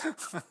loves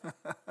me.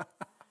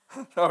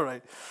 All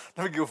right.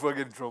 Let me go before I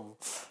get in trouble.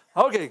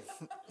 Okay.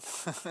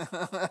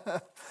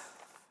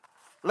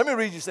 Let me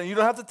read you something. You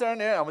don't have to turn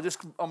there. I'm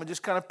gonna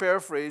just kind of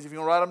paraphrase. If you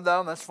want to write them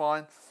down, that's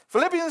fine.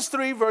 Philippians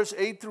 3, verse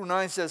 8 through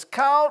 9 says,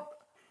 count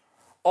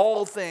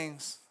all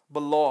things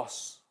but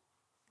loss.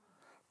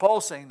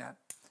 Paul's saying that.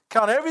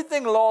 Count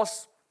everything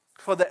lost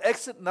for the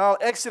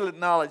excellent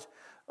knowledge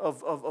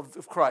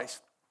of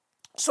Christ.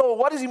 So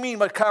what does he mean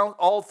by count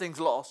all things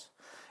lost?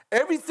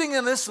 Everything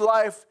in this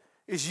life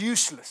is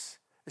useless.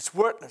 It's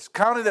worthless.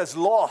 Count it as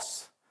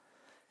loss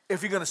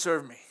if you're going to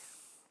serve me.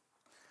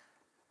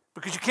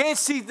 Because you can't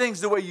see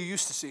things the way you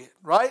used to see it,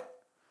 right?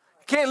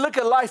 You can't look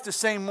at life the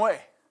same way.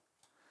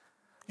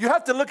 You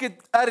have to look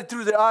at it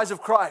through the eyes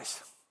of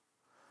Christ.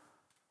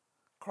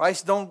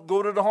 Christ don't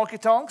go to the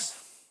honky-tonks.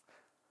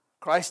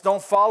 Christ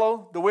don't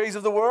follow the ways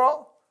of the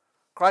world.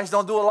 Christ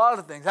don't do a lot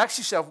of things. Ask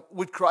yourself,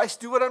 would Christ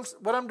do what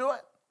I'm doing?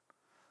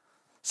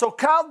 So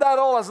count that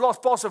all as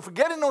lost. Paul said,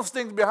 forgetting those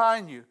things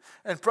behind you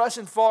and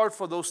pressing forward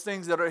for those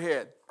things that are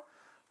ahead.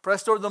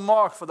 Press toward the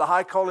mark for the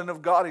high calling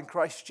of God in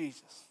Christ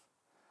Jesus.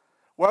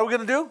 What are we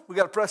going to do? We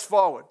got to press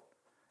forward.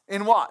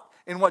 In what?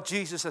 In what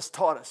Jesus has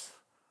taught us.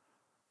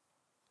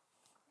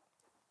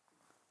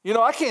 You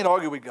know, I can't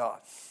argue with God.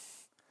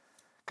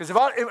 Because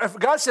if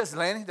God says,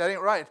 Lanny, that ain't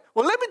right.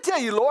 Well, let me tell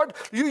you, Lord,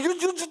 you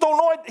just don't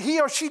know what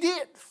he or she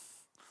did.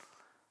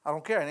 I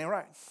don't care, it ain't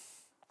right.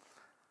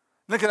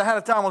 Look, I had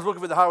a time I was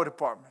working for the highway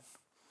department.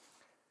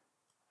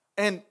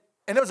 And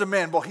there was a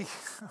man, boy,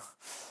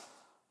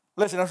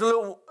 listen, I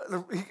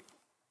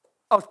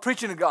was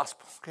preaching the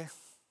gospel, okay?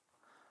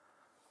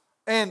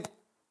 And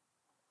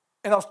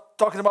I was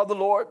talking about the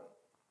Lord,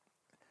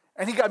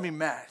 and he got me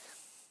mad.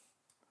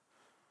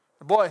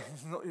 Boy,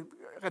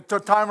 I got a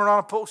time around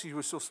a post, he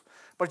was so,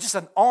 but just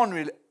an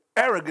ornery,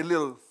 arrogant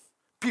little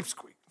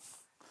peepsqueak.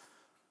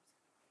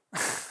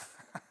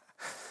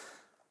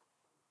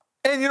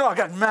 And I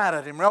got mad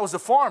at him. I was a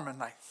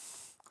foreman.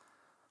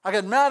 I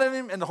got mad at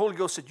him, and the Holy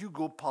Ghost said, you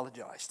go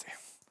apologize to him.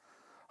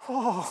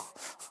 Oh.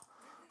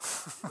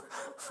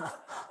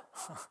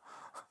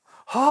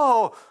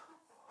 Oh.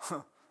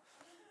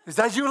 Is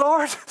that you,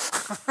 Lord?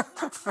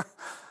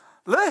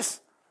 Listen.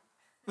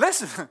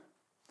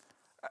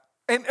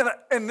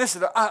 And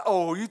listen,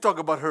 you talk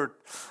about hurt.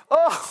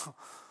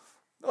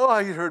 Oh,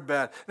 you hurt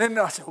bad. Then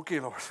I said, okay,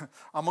 Lord,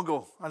 I'm going to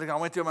go. I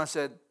went to him, I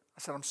said,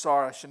 I'm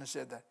sorry, I shouldn't have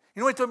said that. You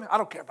know what he told me? I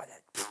don't care about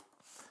that.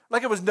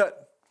 Like it was nothing.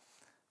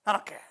 I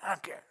don't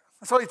care.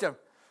 That's all he told me.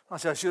 I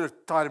said, I should have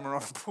tied him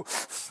around the pool.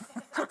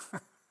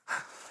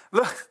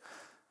 Look.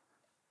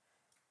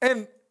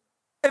 And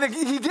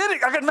he did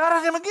it. I got mad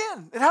at him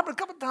again. It happened a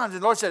couple of times.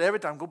 And the Lord said, every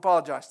time, go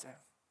apologize to him.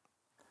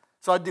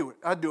 So I do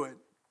it.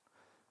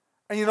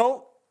 And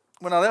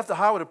when I left the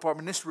highway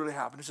department, this really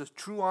happened. This is a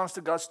true, honest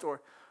to God story.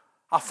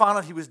 I found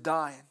out he was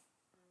dying.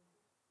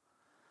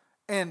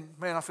 And,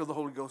 man, I feel the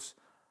Holy Ghost.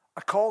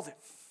 I called him.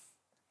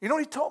 You know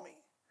what he told me?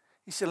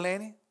 He said,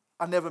 Lanny,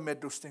 I never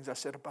meant those things I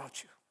said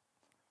about you.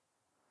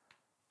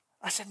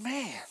 I said,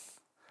 man,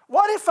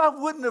 what if I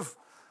wouldn't have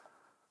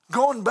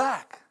gone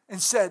back and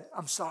said,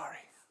 I'm sorry?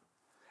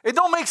 It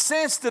don't make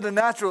sense to the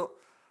natural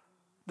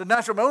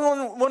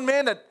man. One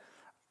man that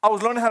I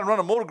was learning how to run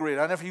a motor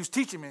grader. He was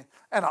teaching me.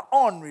 And an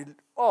ornery,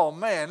 oh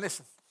man,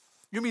 listen,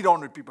 you meet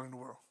ornery people in the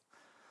world.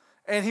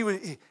 And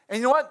and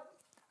you know what?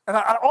 And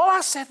all I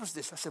said was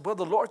this. I said, well,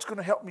 the Lord's going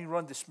to help me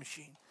run this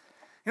machine.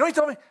 You know what he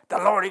told me? The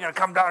Lord ain't going to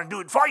come down and do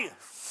it for you.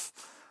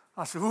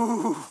 I said,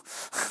 ooh.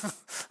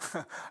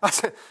 I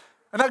said,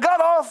 and I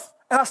got off,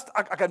 and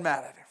I got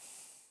mad at him.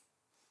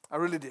 I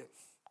really did.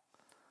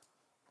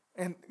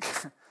 And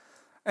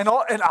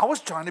I was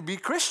trying to be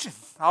Christian.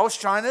 I was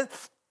trying to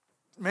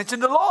mention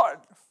the Lord.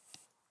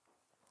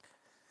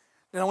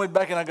 Then I went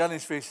back and I got in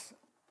his face,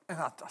 and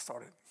I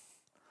started.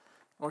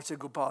 The Lord said,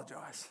 go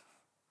apologize.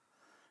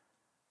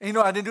 And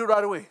I didn't do it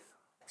right away.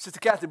 Sister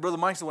Kathy, Brother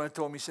Mike's the one that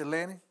told me, he said,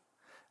 Lanny,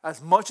 as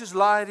much as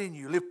light in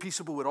you, live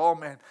peaceable with all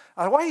men.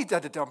 I said, why you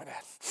had to tell me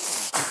that?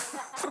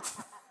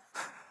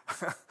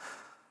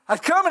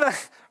 I'd come and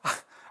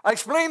I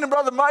explained to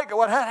Brother Mike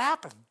what had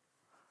happened.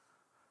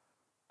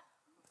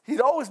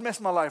 He'd always mess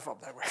my life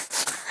up that way.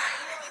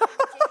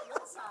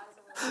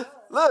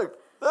 Look.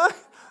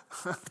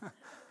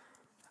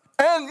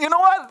 And you know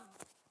what?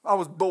 I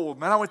was bold,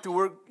 man. I went to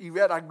work,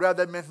 Yvette, I grabbed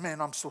that man,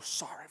 I'm so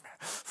sorry, man.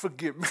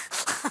 Forgive me.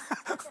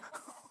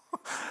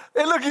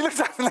 And look, he looked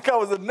at me like I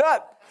was a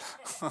nut.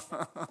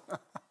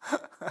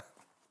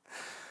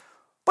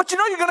 But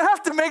you're going to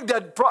have to make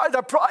that pride.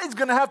 That pride's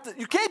going to have to,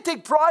 you can't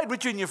take pride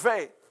with you in your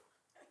faith.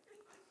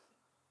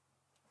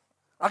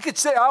 I could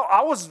say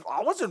I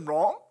wasn't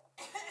wrong.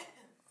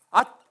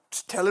 I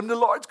tell him the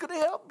Lord's going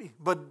to help me.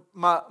 But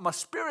my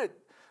spirit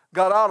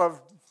got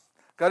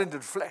into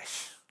the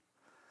flesh.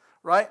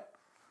 Right?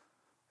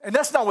 And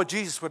that's not what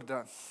Jesus would have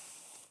done.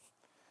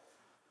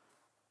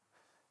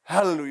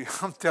 Hallelujah.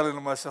 I'm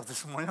telling myself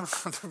this morning.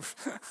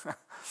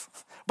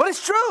 But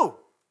it's true.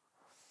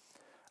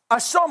 I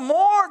saw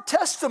more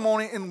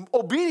testimony in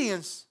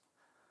obedience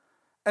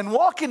and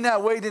walking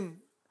that way than,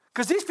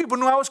 because these people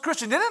knew I was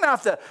Christian. They didn't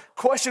have to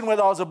question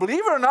whether I was a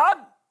believer or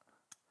not.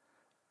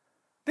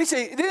 They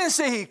didn't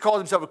say he called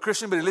himself a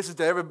Christian, but he listens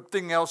to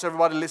everything else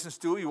everybody listens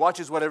to. He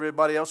watches what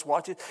everybody else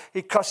watches.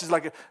 He cusses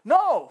like a,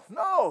 no.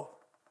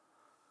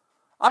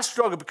 I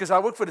struggled because I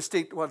worked for the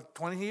state,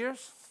 20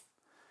 years?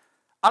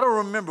 I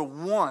don't remember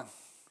one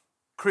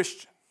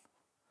Christian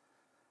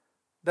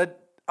that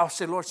I'll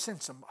say, Lord,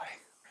 send somebody.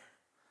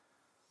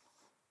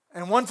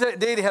 And one day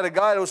they had a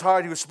guy that was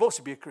hired, he was supposed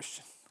to be a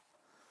Christian.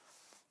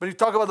 But he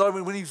talked about,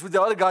 when he was with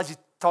the other guys, he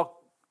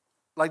talked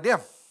like them.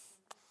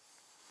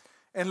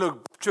 And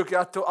look, Chucky,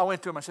 I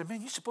went to him, I said,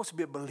 man, you're supposed to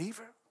be a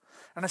believer?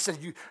 And I said,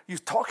 you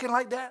talking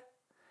like that?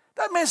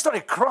 That man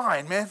started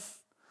crying, man.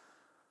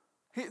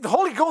 The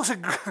Holy Ghost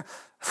had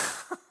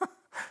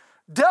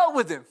dealt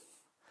with him.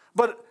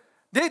 But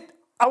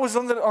I was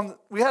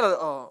we had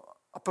a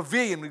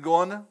pavilion we go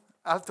on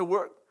after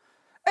work.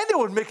 And they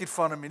would make it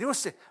fun of me. They would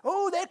say,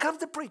 oh, there comes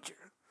the preacher.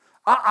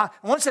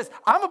 One says,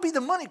 I'm going to be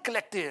the money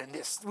collector in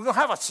this. We're going to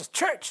have a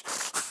church.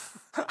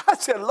 I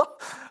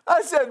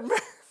said,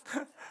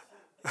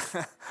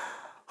 man.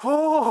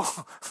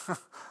 Oh.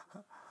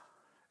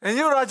 And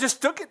I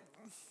just took it.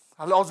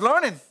 I was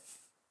learning.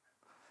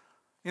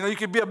 You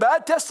could be a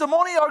bad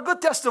testimony or a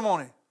good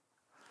testimony.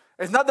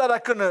 It's not that I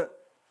couldn't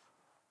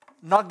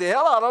knock the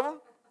hell out of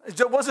them. It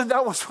just wasn't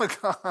that was for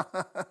God.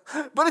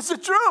 But it's the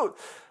truth.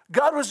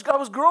 I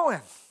was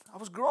growing. I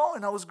was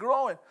growing.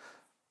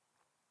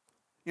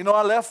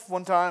 I left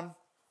one time.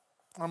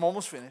 I'm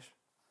almost finished.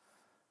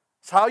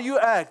 It's how you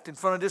act in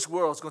front of this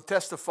world is going to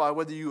testify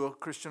whether you're a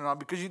Christian or not,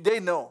 because they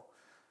know.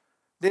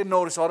 They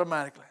notice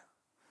automatically.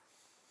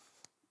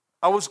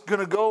 I was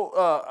going to go,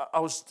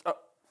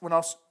 when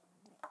I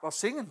was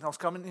singing, I was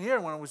coming here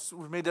when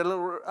we made that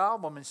little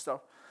album and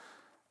stuff.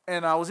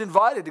 And I was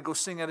invited to go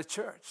sing at a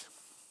church.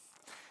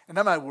 And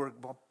I'm at work,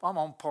 I'm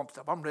all pumped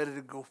up. I'm ready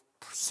to go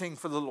sing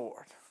for the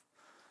Lord.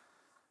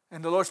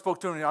 And the Lord spoke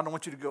to me, I don't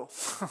want you to go.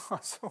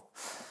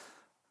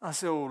 I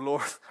said, oh,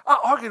 Lord. I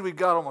argued with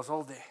God almost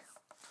all day.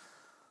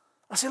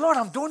 I said, Lord,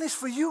 I'm doing this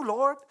for you,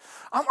 Lord.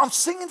 I'm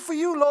singing for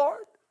you,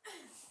 Lord.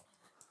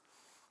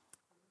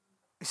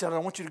 He said, I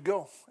don't want you to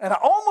go. And I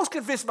almost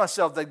convinced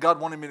myself that God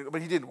wanted me to go,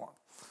 but he didn't want.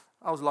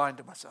 I was lying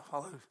to myself.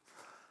 Hallelujah.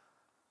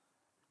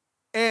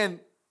 And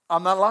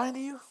I'm not lying to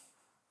you.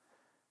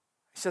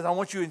 He says, I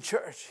want you in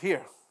church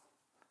here.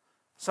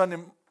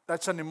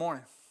 That Sunday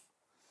morning.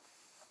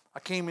 I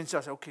came in and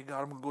said, okay,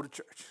 God, I'm going to go to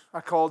church. I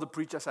called the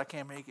preacher. I said, I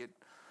can't make it.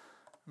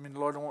 The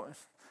Lord don't want it.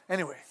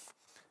 Anyway,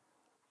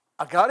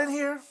 I got in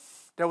here.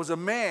 There was a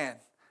man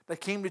that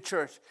came to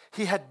church.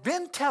 He had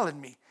been telling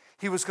me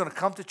he was going to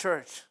come to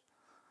church.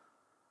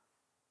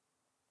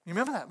 You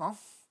remember that, Mom?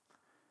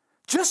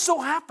 Just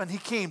so happened he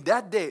came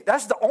that day.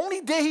 That's the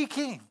only day he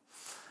came.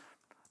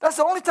 That's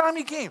the only time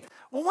he came.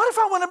 Well, what if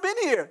I wouldn't have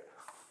been here?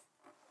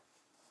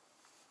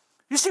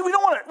 You see, we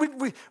don't want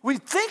to, we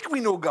think we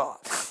know God.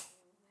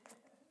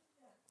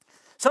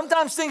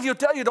 Sometimes things he'll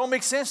tell you don't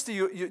make sense to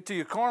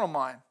your carnal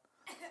mind.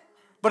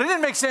 But it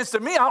didn't make sense to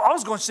me. I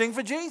was going to sing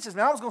for Jesus,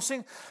 man. I was going to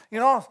sing,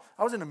 I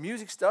was in the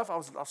music stuff. I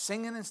was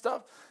singing and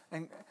stuff.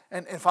 And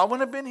if I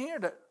wouldn't have been here,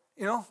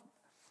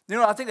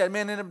 I think that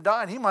man ended up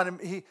dying. I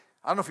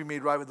don't know if he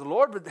made right with the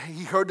Lord, but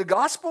he heard the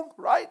gospel,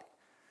 right?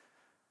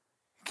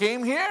 He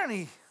came here and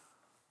he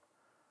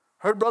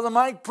heard Brother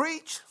Mike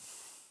preach.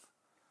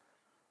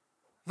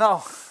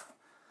 Now,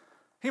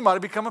 he might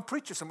have become a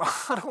preacher somehow.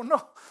 I don't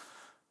know.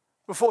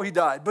 Before he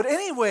died. But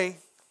anyway,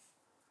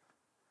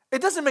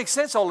 it doesn't make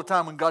sense all the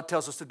time when God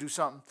tells us to do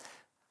something.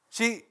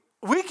 See,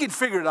 we can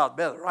figure it out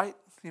better, right?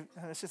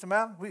 Sister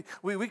Mal,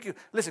 we can,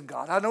 listen,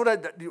 God, I know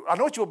I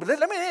know what you want, but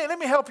let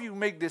me help you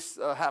make this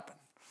happen.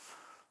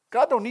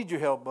 God don't need your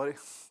help, buddy.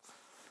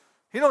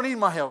 He don't need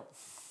my help.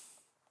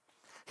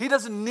 He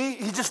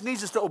just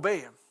needs us to obey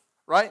him,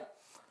 right?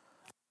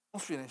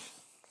 Almost finished.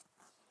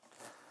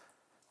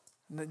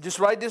 Just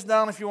write this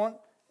down if you want.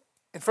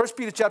 In 1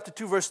 Peter chapter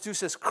 2, verse 2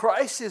 says,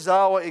 Christ is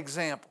our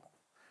example.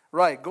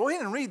 Right, go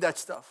ahead and read that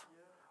stuff.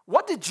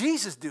 What did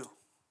Jesus do?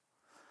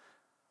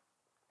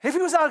 If he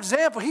was our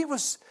example, he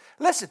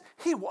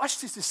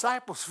washed his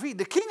disciples' feet.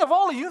 The king of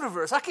all the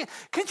universe.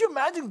 Can't you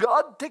imagine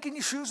God taking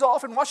your shoes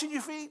off and washing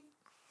your feet?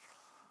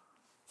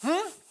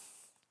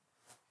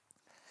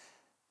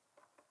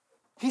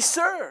 He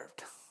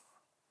served.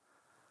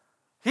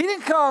 He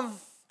didn't come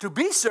to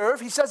be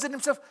served. He says it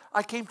himself,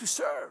 I came to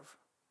serve.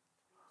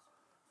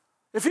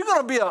 If you're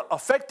going to be an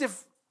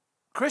effective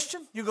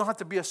Christian, you're going to have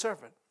to be a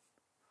servant.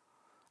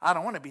 I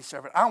don't want to be a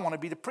servant. I want to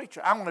be the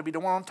preacher. I want to be the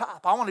one on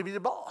top. I want to be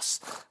the boss.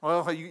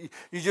 Well, you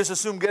just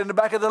assume get in the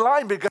back of the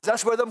line because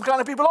that's where them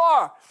kind of people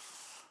are.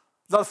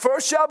 The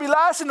first shall be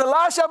last and the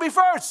last shall be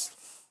first.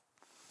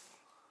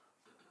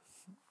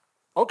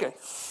 Okay.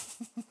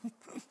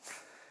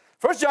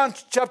 1 John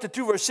chapter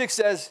 2 verse 6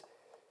 says,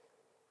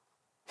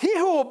 he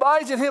who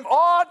abides in him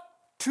ought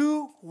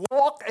to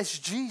walk as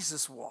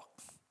Jesus walked.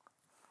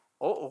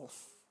 Uh-oh.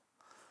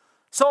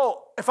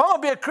 So, if I'm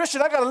going to be a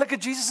Christian, I got to look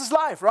at Jesus'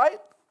 life, right?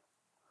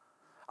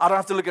 I don't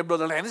have to look at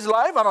Brother Lanny's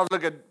life. I don't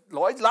look at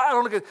Lloyd's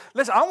life.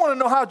 Listen, I want to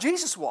know how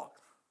Jesus walked.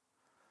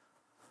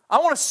 I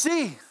want to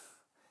see.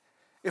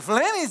 If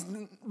Brother Lanny's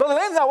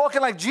not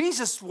walking like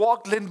Jesus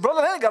walked, then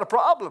Brother Lanny got a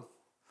problem.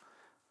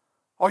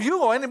 Or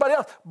you or anybody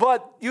else.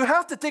 But you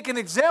have to take an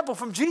example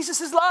from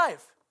Jesus'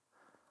 life.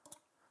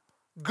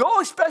 Go,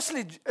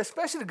 especially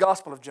the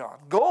Gospel of John.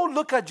 Go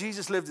look how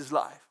Jesus lived his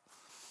life.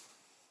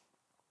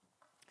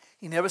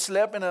 He never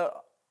slept in a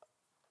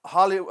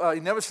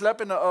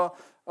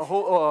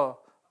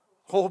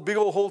whole big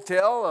old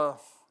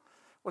hotel.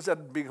 What's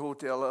that big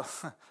hotel?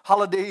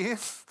 Holiday Inn.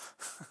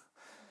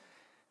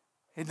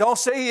 He don't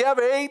say he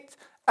ever ate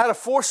at a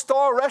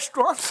 4-star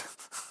restaurant.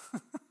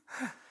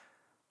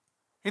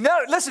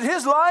 Listen,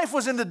 his life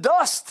was in the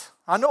dust.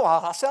 I know,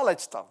 I sell that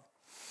stuff.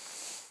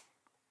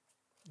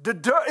 The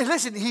dirt,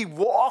 listen, he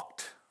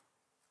walked.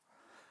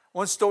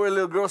 One story, a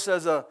little girl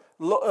says, man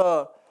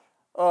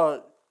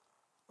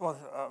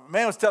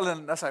was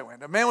telling, that's how it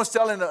went. The man was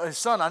telling his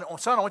son,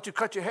 son, I want you to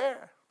cut your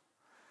hair.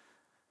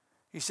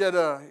 He said,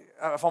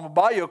 if I'm going to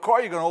buy you a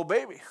car, you're going to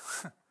obey me.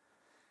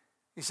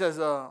 He says,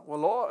 well,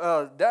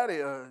 Lord,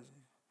 Daddy,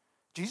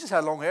 Jesus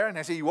had long hair. And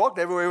I said, he walked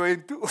everywhere he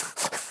went to.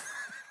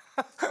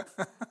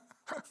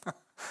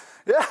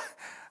 Yeah.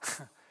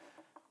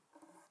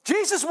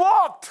 Jesus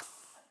walked.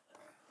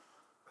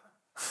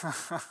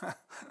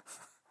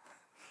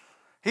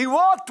 He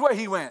walked where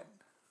he went.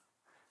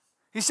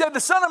 He said the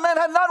Son of Man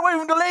had not where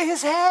even to lay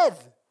his head.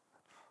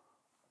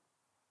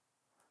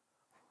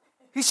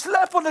 He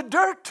slept on the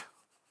dirt.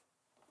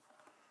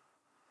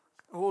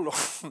 Oh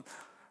Lord.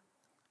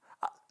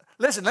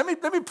 Listen, let me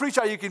preach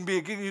how you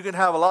can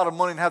have a lot of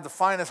money and have the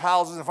finest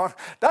houses and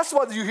that's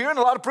what you're hearing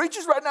a lot of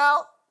preachers right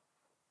now.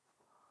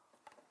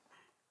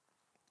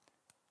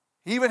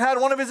 He even had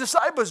one of his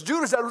disciples,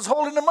 Judas, that was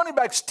holding the money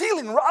back,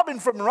 stealing, robbing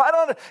from him right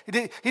on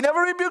it. He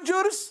never rebuked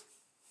Judas.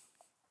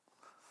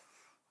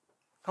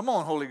 Come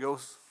on, Holy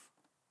Ghost.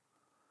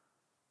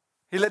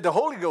 He let the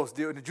Holy Ghost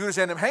do it, and Judas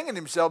ended up hanging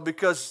himself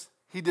because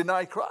he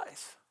denied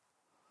Christ.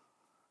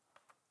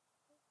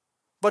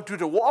 But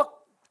to walk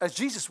as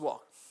Jesus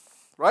walked,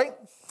 right?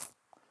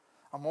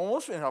 I'm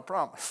almost finished, I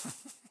promise.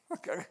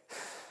 Okay.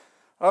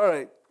 All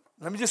right.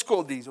 Let me just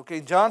quote these, okay?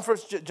 1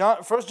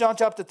 John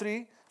chapter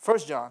 3, 1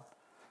 John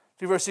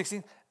 3, verse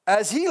 16.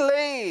 As he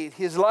laid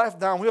his life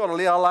down, we ought to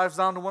lay our lives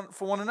down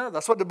for one another.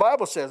 That's what the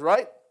Bible says,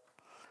 right?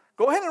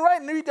 Go ahead and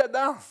write and read that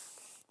down.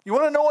 You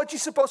want to know what you're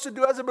supposed to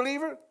do as a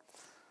believer?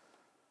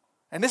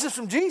 And this is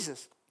from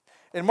Jesus.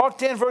 In Mark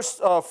 10, verse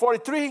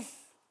 43,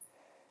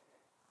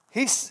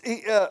 he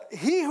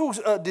who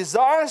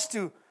desires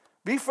to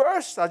be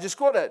first, I just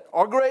quote that,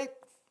 or great,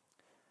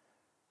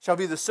 shall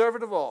be the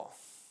servant of all.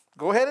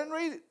 Go ahead and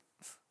read it.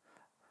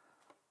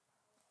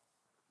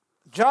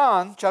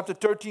 John chapter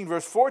 13,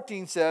 verse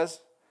 14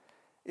 says,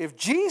 if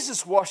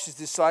Jesus washed his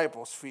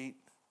disciples' feet,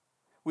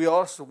 we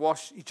also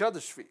wash each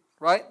other's feet,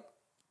 right?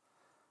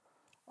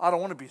 I don't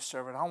want to be a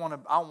servant. I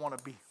want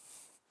to be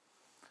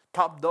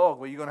top dog,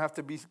 where you're going to have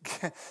to be,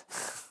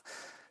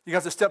 you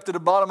have to step to the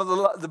bottom of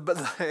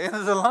the end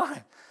of the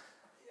line.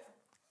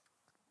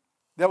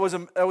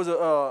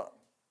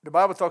 The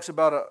Bible talks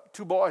about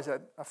two boys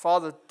that a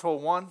father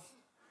told one,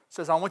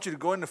 says, I want you to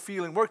go in the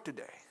field and work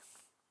today.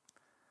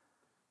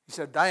 He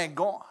said, I ain't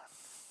going.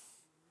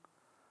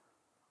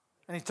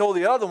 And he told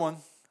the other one,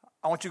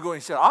 I want you to go.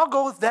 He said, I'll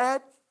go with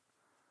Dad.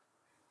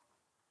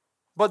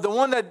 But the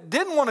one that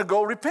didn't want to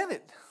go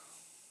repented.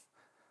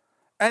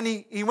 And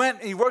he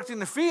went, he worked in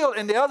the field,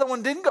 and the other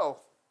one didn't go.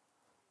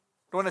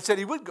 The one that said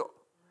he would go.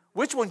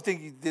 Which one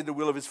think he did the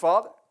will of his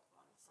father?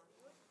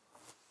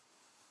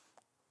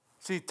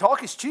 See,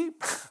 talk is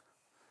cheap.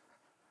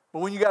 But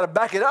when you got to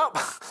back it up,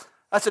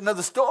 that's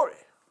another story,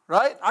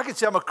 right? I can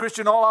say I'm a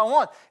Christian all I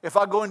want. If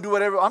I go and do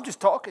whatever, I'm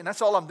just talking.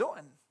 That's all I'm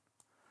doing.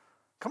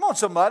 Come on,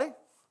 somebody.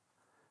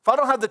 If I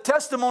don't have the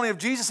testimony of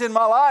Jesus in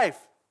my life,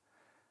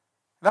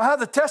 and I have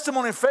the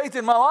testimony of faith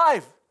in my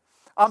life,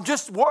 I'm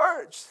just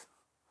words.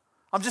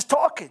 I'm just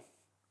talking.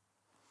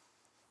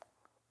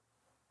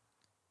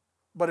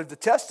 But if the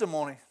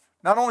testimony,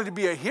 not only to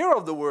be a hearer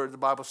of the word, the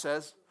Bible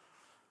says,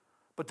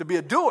 but to be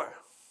a doer.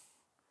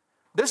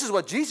 This is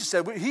what Jesus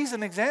said. He's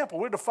an example.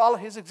 We're to follow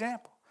his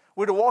example.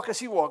 We're to walk as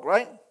he walked,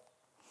 right?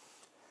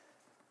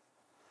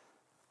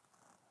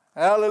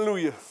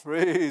 Hallelujah.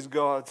 Praise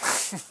God.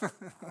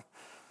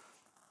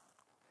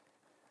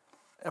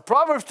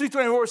 Proverbs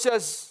 3:24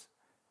 says,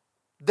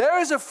 there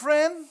is a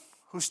friend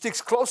who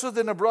sticks closer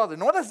than a brother.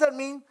 And what does that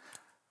mean?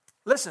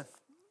 Listen.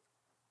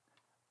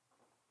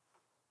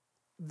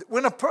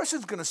 When a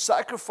person's going to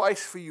sacrifice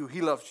for you,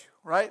 he loves you,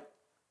 right?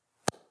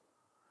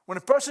 When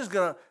a person's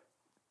going to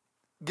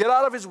get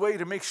out of his way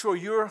to make sure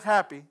you're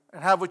happy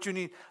and have what you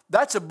need,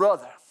 that's a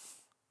brother.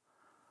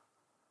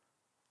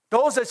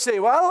 Those that say,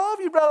 well, I love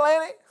you, Brother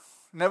Lanny.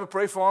 Never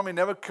pray for me,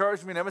 never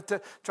encourage me, never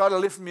try to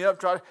lift me up,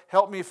 try to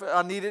help me if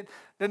I need it.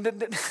 Then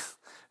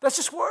that's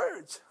just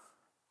words.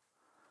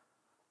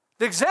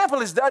 The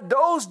example is that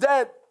those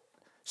that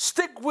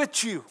stick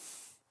with you,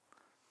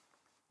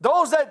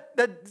 those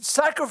that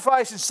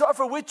sacrifice and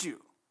suffer with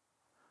you,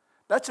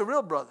 that's a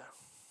real brother.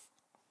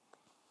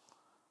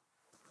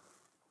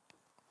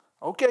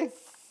 Okay.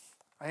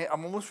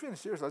 I'm almost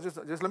finished. Seriously,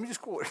 just let me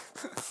just quote it.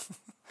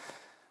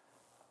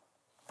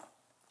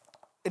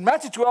 In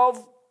Matthew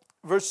 12,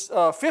 verse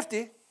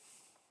 50,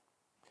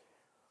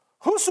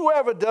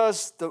 whosoever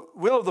does the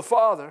will of the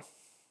Father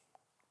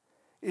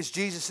is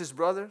Jesus'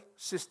 brother,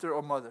 sister,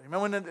 or mother.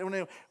 Remember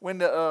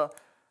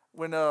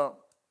when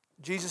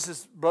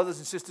Jesus' brothers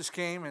and sisters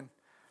came and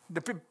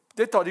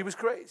they thought he was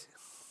crazy.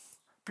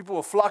 People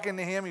were flocking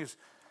to him.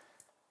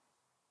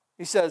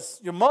 He says,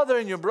 your mother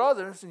and your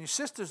brothers and your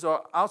sisters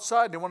are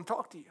outside. They want to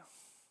talk to you.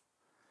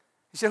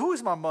 He said, who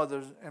is my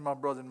mother and my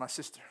brother and my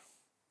sister?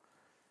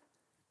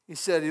 He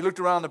said, he looked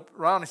around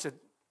and said,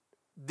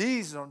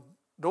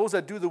 those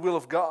that do the will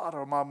of God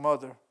are my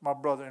mother, my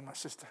brother, and my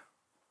sister.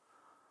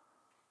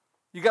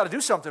 You got to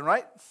do something,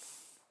 right?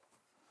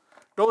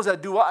 Those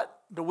that do what?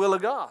 The will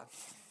of God.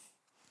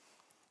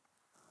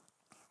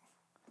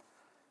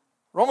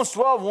 Romans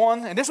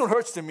 12:1, and this one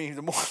hurts to me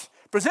the most.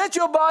 Present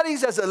your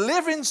bodies as a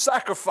living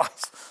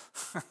sacrifice.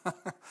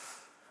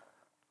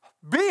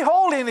 Be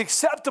holy and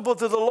acceptable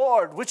to the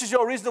Lord, which is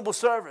your reasonable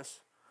service.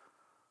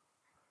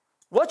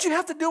 What you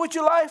have to do with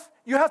your life,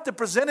 you have to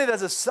present it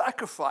as a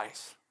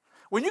sacrifice.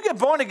 When you get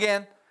born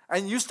again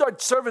and you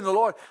start serving the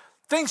Lord,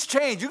 things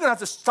change. You're going to have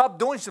to stop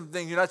doing some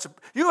things.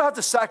 You have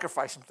to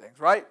sacrifice some things,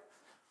 right?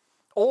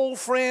 Old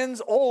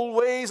friends, old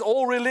ways,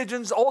 old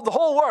religions, the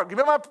whole work.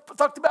 Remember I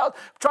talked about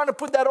trying to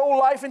put that old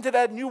life into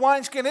that new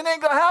wineskin? It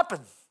ain't going to happen.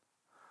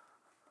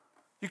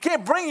 You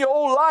can't bring your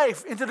old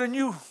life into the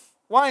new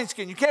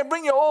wineskin. You can't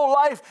bring your old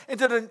life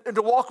into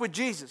the walk with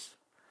Jesus.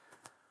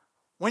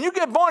 When you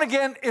get born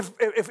again,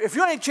 if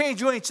you ain't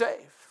changed, you ain't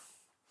saved.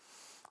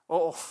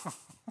 Oh,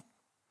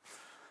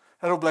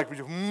 hello, black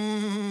people.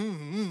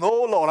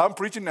 Oh, Lord, I'm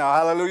preaching now.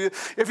 Hallelujah.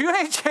 If you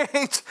ain't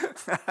changed,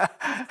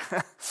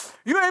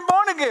 you ain't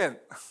born again.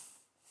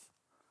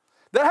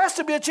 There has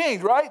to be a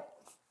change, right?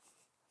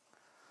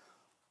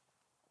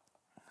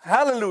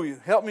 Hallelujah.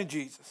 Help me,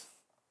 Jesus.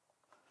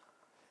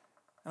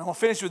 And I'm going to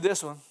finish with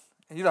this one.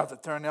 And you don't have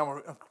to turn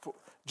down.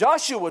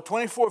 Joshua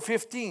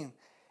 24:15.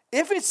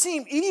 If it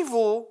seem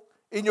evil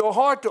in your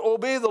heart to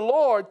obey the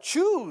Lord,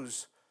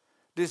 choose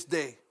this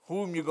day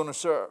whom you're going to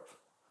serve.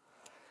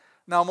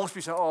 Now, most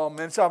people say, oh,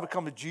 man, since I've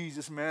come to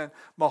Jesus, man,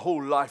 my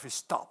whole life is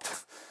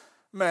stopped.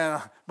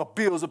 Man, my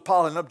bills are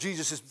piling up.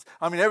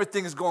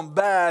 Everything is going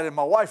bad, and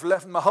my wife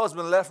left me, my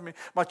husband left me,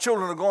 my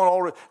children are going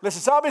already.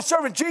 Listen, so I've been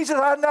serving Jesus,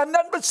 I've had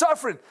nothing but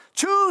suffering.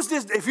 Choose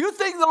this. If you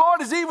think the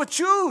Lord is evil,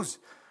 choose.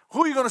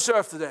 Who are you going to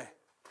serve today?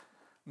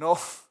 No.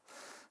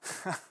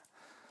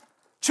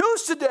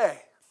 Choose today.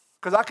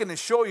 Because I can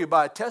assure you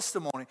by a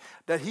testimony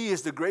that he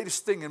is the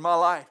greatest thing in my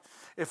life.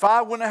 If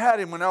I wouldn't have had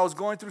him when I was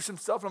going through some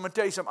stuff, I'm going to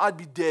tell you something, I'd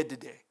be dead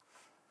today.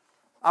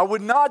 I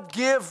would not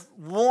give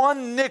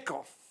one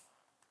nickel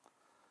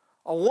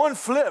or one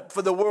flip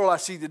for the world I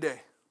see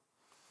today.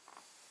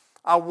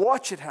 I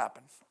watch it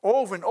happen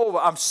over and over.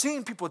 I'm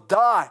seeing people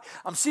die.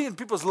 I'm seeing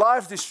people's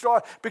lives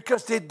destroyed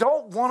because they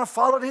don't want to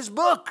follow his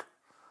book.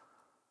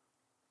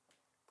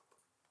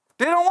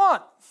 They don't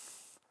want.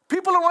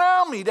 People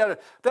around me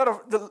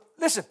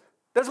listen,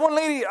 there's one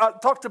lady I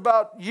talked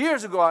about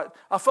years ago.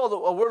 I felt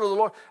a word of the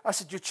Lord. I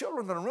said, your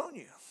children are going to ruin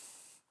you.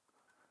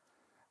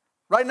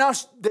 Right now,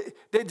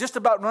 they're just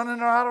about running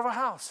her out of her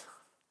house.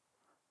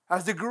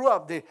 As they grew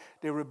up, they're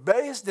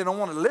rebellious. They don't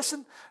want to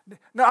listen.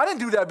 No, I didn't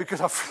do that because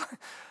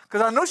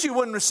I know she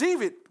wouldn't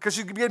receive it because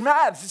she'd get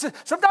mad.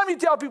 Sometimes you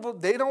tell people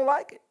they don't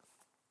like it.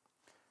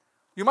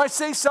 You might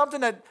say something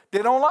that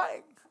they don't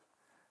like.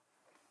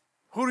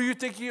 Who do you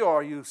think you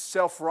are? You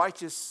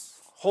self-righteous,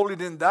 holier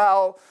than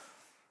thou.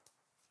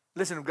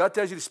 Listen, if God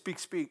tells you to speak,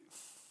 speak.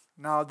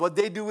 Now, what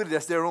they do with it,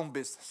 that's their own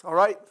business, all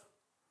right?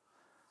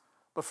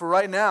 But for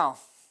right now,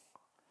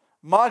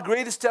 my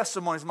greatest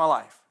testimony is my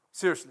life.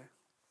 Seriously.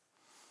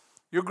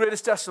 Your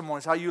greatest testimony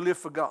is how you live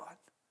for God.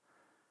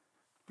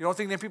 You don't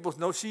think that people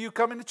see you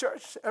coming to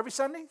church every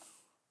Sunday?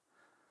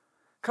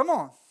 Come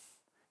on.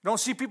 You don't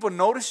see people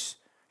notice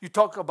you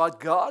talk about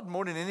God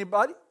more than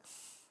anybody?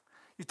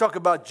 You talk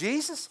about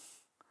Jesus?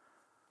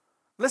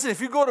 Listen, if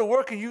you go to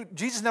work and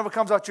Jesus never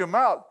comes out your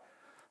mouth,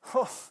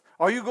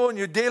 or you go in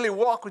your daily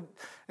walk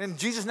and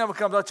Jesus never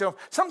comes out your mouth.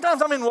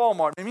 Sometimes I'm in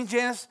Walmart. I mean,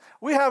 Janice,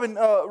 we're having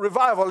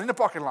revival in the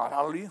parking lot.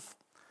 Hallelujah.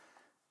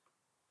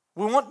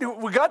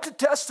 We got to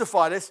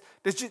testify this.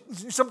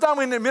 Sometimes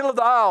we're in the middle of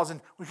the aisles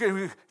and I'm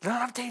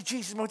telling you,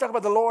 Jesus, when we talk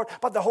about the Lord,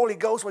 about the Holy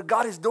Ghost, what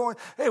God is doing.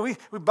 Hey, we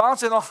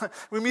bouncing on.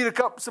 We meet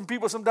some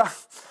people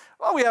sometimes.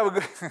 Well, we have a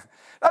good.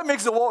 That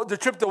makes the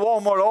trip to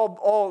Walmart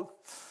all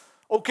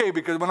okay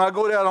because when I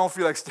go there, I don't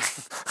feel like staying.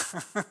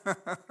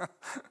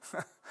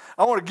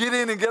 I want to get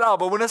in and get out.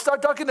 But when I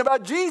start talking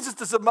about Jesus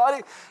to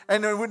somebody,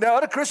 and then when the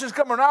other Christians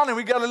come around and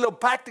we got a little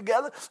pack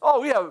together,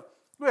 we're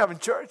having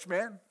church,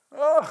 man.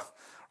 Oh,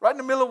 right in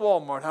the middle of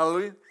Walmart.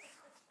 Hallelujah.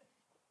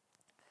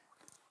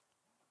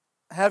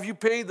 Have you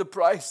paid the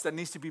price that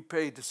needs to be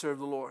paid to serve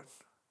the Lord?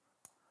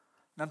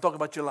 And I'm talking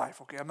about your life,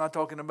 okay? I'm not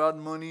talking about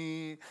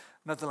money,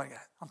 nothing like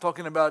that. I'm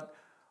talking about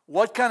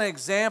what kind of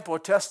example or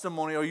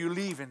testimony are you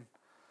leaving?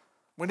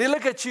 When they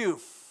look at you,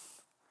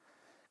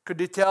 could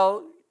they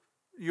tell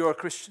you're a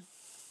Christian?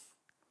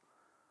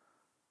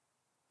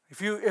 If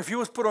you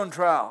was put on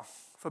trial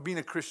for being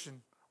a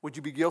Christian, would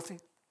you be guilty?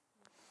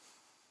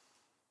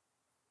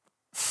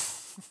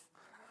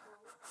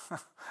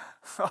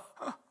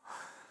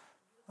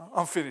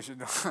 I'm finishing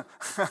now.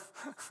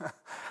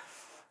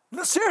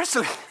 No,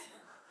 seriously.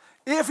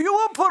 If you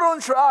were put on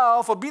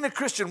trial for being a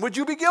Christian, would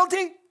you be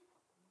guilty?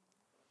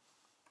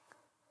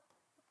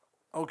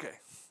 Okay.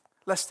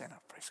 Let's stand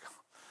up. Praise God.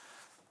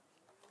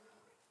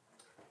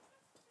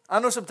 I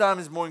know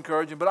sometimes it's more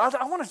encouraging, but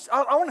I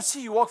want to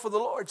see you walk for the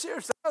Lord.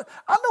 Seriously.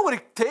 I know what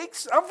it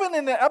takes. I've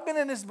been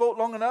in this boat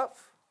long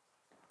enough.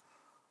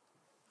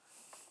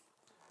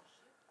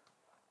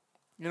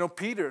 You know,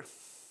 Peter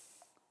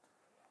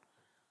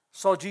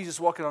saw Jesus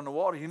walking on the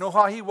water. You know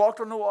how he walked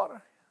on the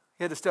water?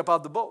 He had to step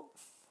out the boat.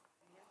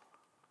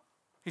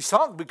 He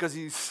sunk because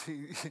at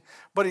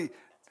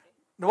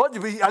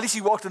least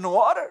he walked on the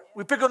water.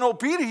 We pick on old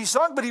Peter. He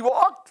sunk, but he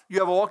walked.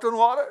 You ever walked on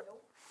water?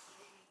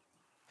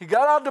 He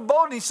got out the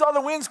boat and he saw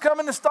the winds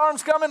coming, the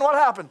storms coming. What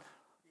happened?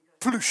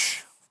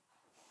 Ploosh.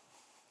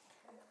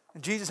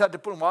 And Jesus had to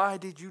put him, why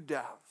did you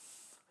doubt?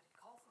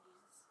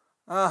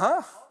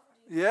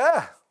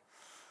 Yeah.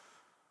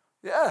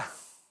 Yeah.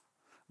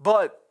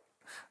 But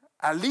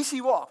at least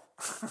he walked.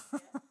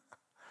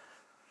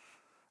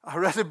 I'd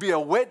rather be a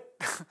wet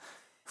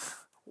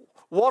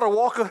water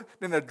walker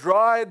than a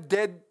dry,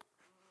 dead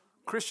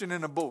Christian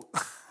in a boat.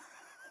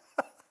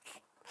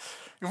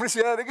 You want to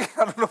see that again?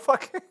 I don't know if I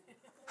can.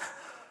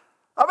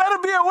 I'd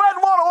rather be a wet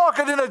water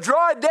walker than a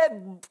dry,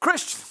 dead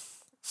Christian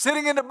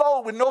sitting in the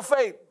boat with no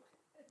faith.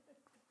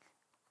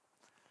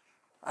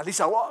 At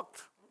least I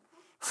walked.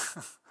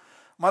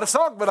 Might have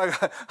sunk, but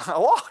I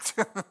walked,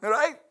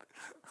 right?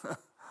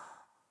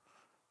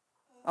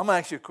 I'm going to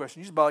ask you a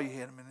question. You just bow your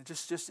head a minute.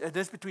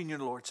 Just between you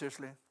and the Lord,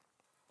 seriously.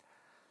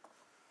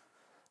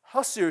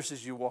 How serious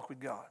is your walk with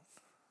God?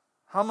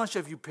 How much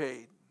have you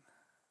paid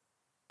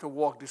to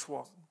walk this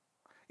walk?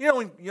 You know,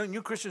 when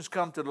new Christians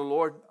come to the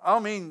Lord, our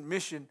main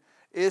mission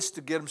is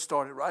to get them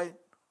started, right?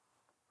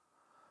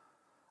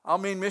 Our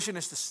main mission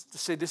is to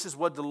say this is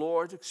what the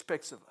Lord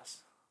expects of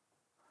us.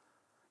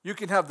 You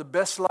can have the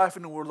best life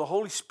in the world. The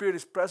Holy Spirit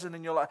is present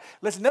in your life.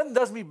 Listen, nothing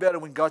does me better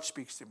when God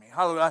speaks to me.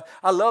 Hallelujah.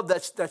 I love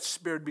that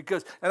spirit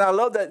and I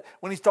love that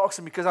when he talks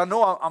to me because I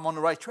know I'm on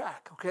the right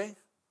track, okay?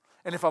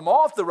 And if I'm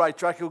off the right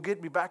track, he'll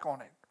get me back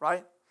on it,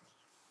 right?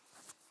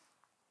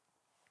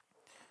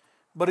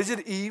 But is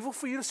it evil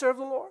for you to serve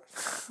the Lord?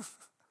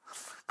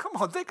 Come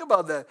on, think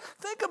about that.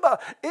 Think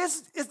about,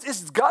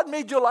 is God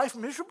made your life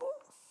miserable?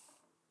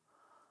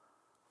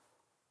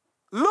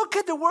 Look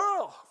at the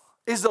world.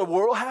 Is the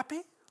world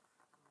happy?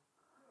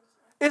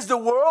 Is the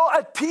world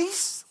at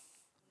peace?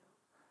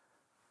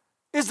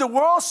 Is the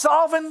world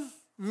solving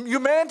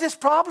humanity's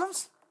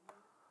problems?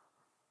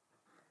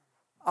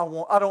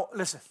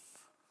 Listen.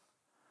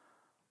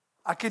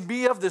 I can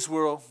be of this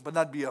world, but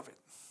not be of it.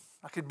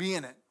 I can be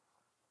in it.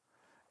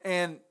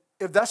 And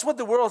if that's what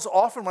the world's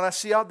offering when I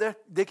see out there,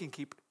 they can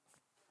keep it.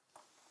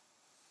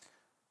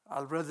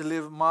 I'd rather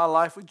live my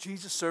life with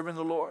Jesus, serving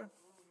the Lord.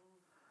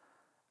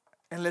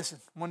 And listen,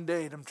 one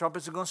day, them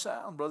trumpets are going to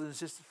sound, brothers and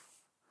sisters.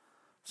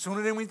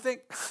 Sooner than we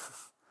think.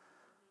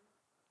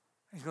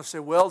 He's going to say,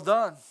 well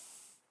done,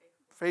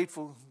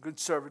 faithful, good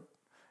servant.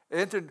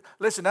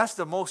 Listen, that's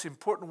the most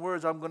important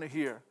words I'm going to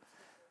hear.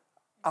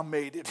 I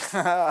made it.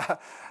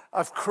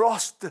 I've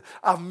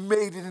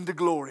made it into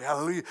glory.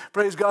 Hallelujah.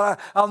 Praise God.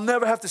 I'll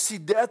never have to see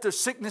death or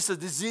sickness or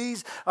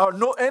disease or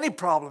any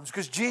problems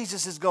because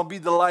Jesus is going to be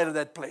the light of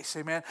that place.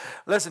 Amen.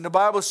 Listen, the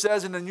Bible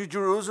says in the New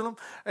Jerusalem,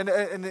 and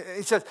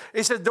it says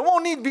there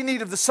won't be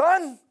need of the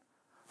sun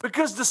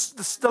because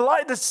the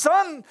light, the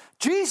sun,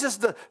 Jesus,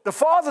 the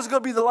Father is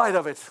going to be the light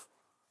of it.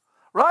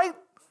 Right?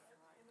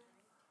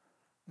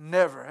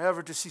 Never,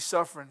 ever to see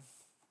suffering,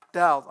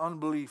 doubt,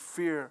 unbelief,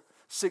 fear,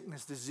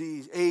 sickness,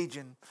 disease,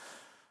 aging,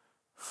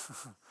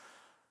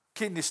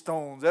 kidney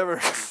stones, ever.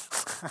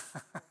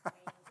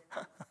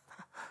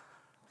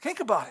 Think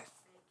about it.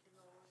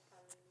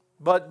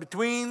 But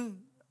between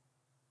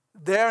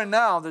there and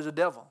now, there's a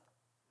devil.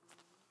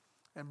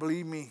 And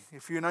believe me,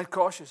 if you're not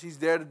cautious, he's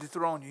there to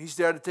dethrone you. He's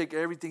there to take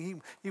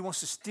everything. He wants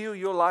to steal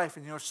your life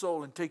and your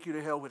soul and take you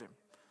to hell with him.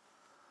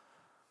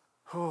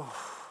 Oh.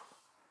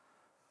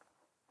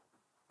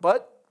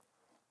 But,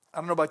 I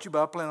don't know about you,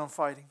 but I plan on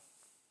fighting.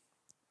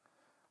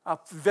 I've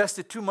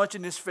invested too much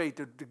in this faith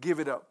to give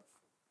it up.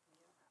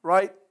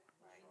 Right?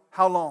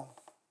 How long?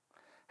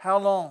 How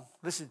long?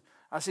 Listen,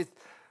 I said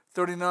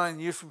 39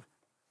 years from,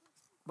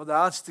 but the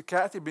odds to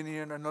Kathy been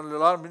here, and a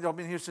lot of them have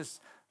been here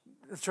since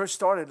the church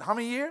started. How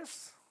many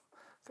years?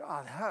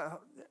 God,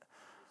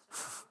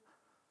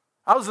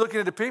 I was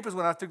looking at the papers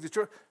when I took the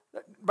church,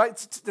 right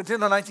until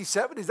the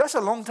 1970s. That's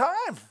a long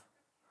time.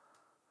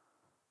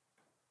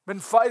 Been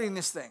fighting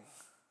this thing.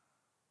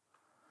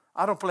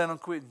 I don't plan on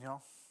quitting,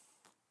 y'all.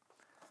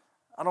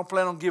 I don't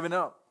plan on giving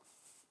up.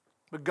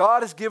 But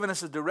God has given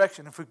us a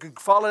direction. If we can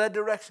follow that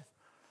direction.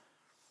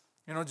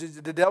 You know,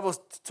 the devil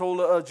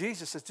told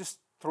Jesus, just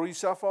throw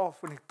yourself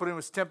off. When he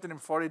was tempting him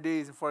 40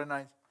 days and 40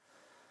 nights.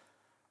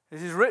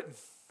 It is written.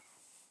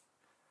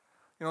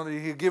 You know,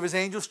 he'll give his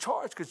angels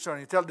charge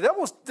concerning you.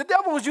 The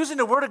devil was using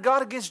the word of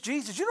God against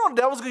Jesus. You know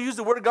the devil's going to use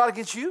the word of God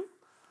against you?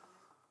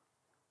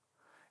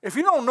 If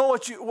you don't know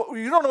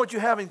what you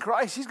have in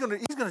Christ, he's going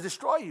to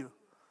destroy you.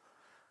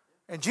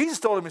 And Jesus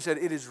told him, he said,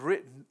 it is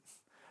written,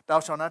 thou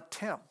shalt not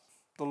tempt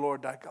the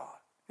Lord thy God.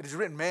 It is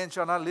written, man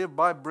shall not live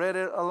by bread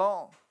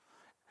alone,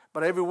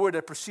 but every word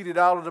that proceeded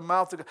out of the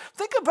mouth of God.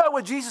 Think about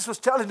what Jesus was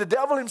telling the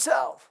devil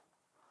himself.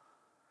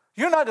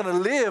 You're not going to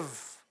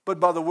live but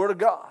by the word of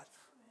God.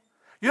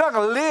 You're not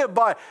going to live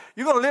by,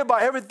 you're going to live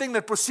by everything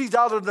that proceeds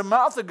out of the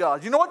mouth of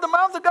God. You know what the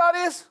mouth of God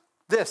is?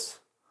 This.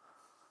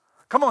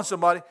 Come on,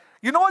 somebody.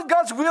 You know what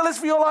God's will is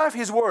for your life?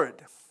 His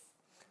word.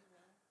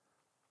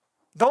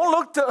 Don't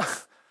look to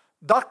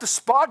Dr.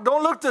 Spock.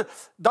 Don't look to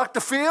Dr.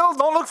 Phil.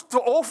 Don't look to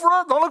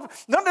Oprah. Don't look.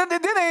 No, they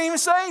didn't even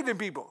say to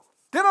people.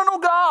 They don't know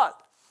God.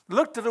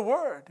 Look to the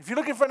Word. If you're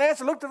looking for an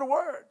answer, look to the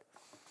Word.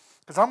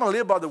 Because I'm going to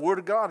live by the Word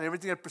of God and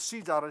everything that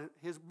proceeds out of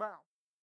His mouth.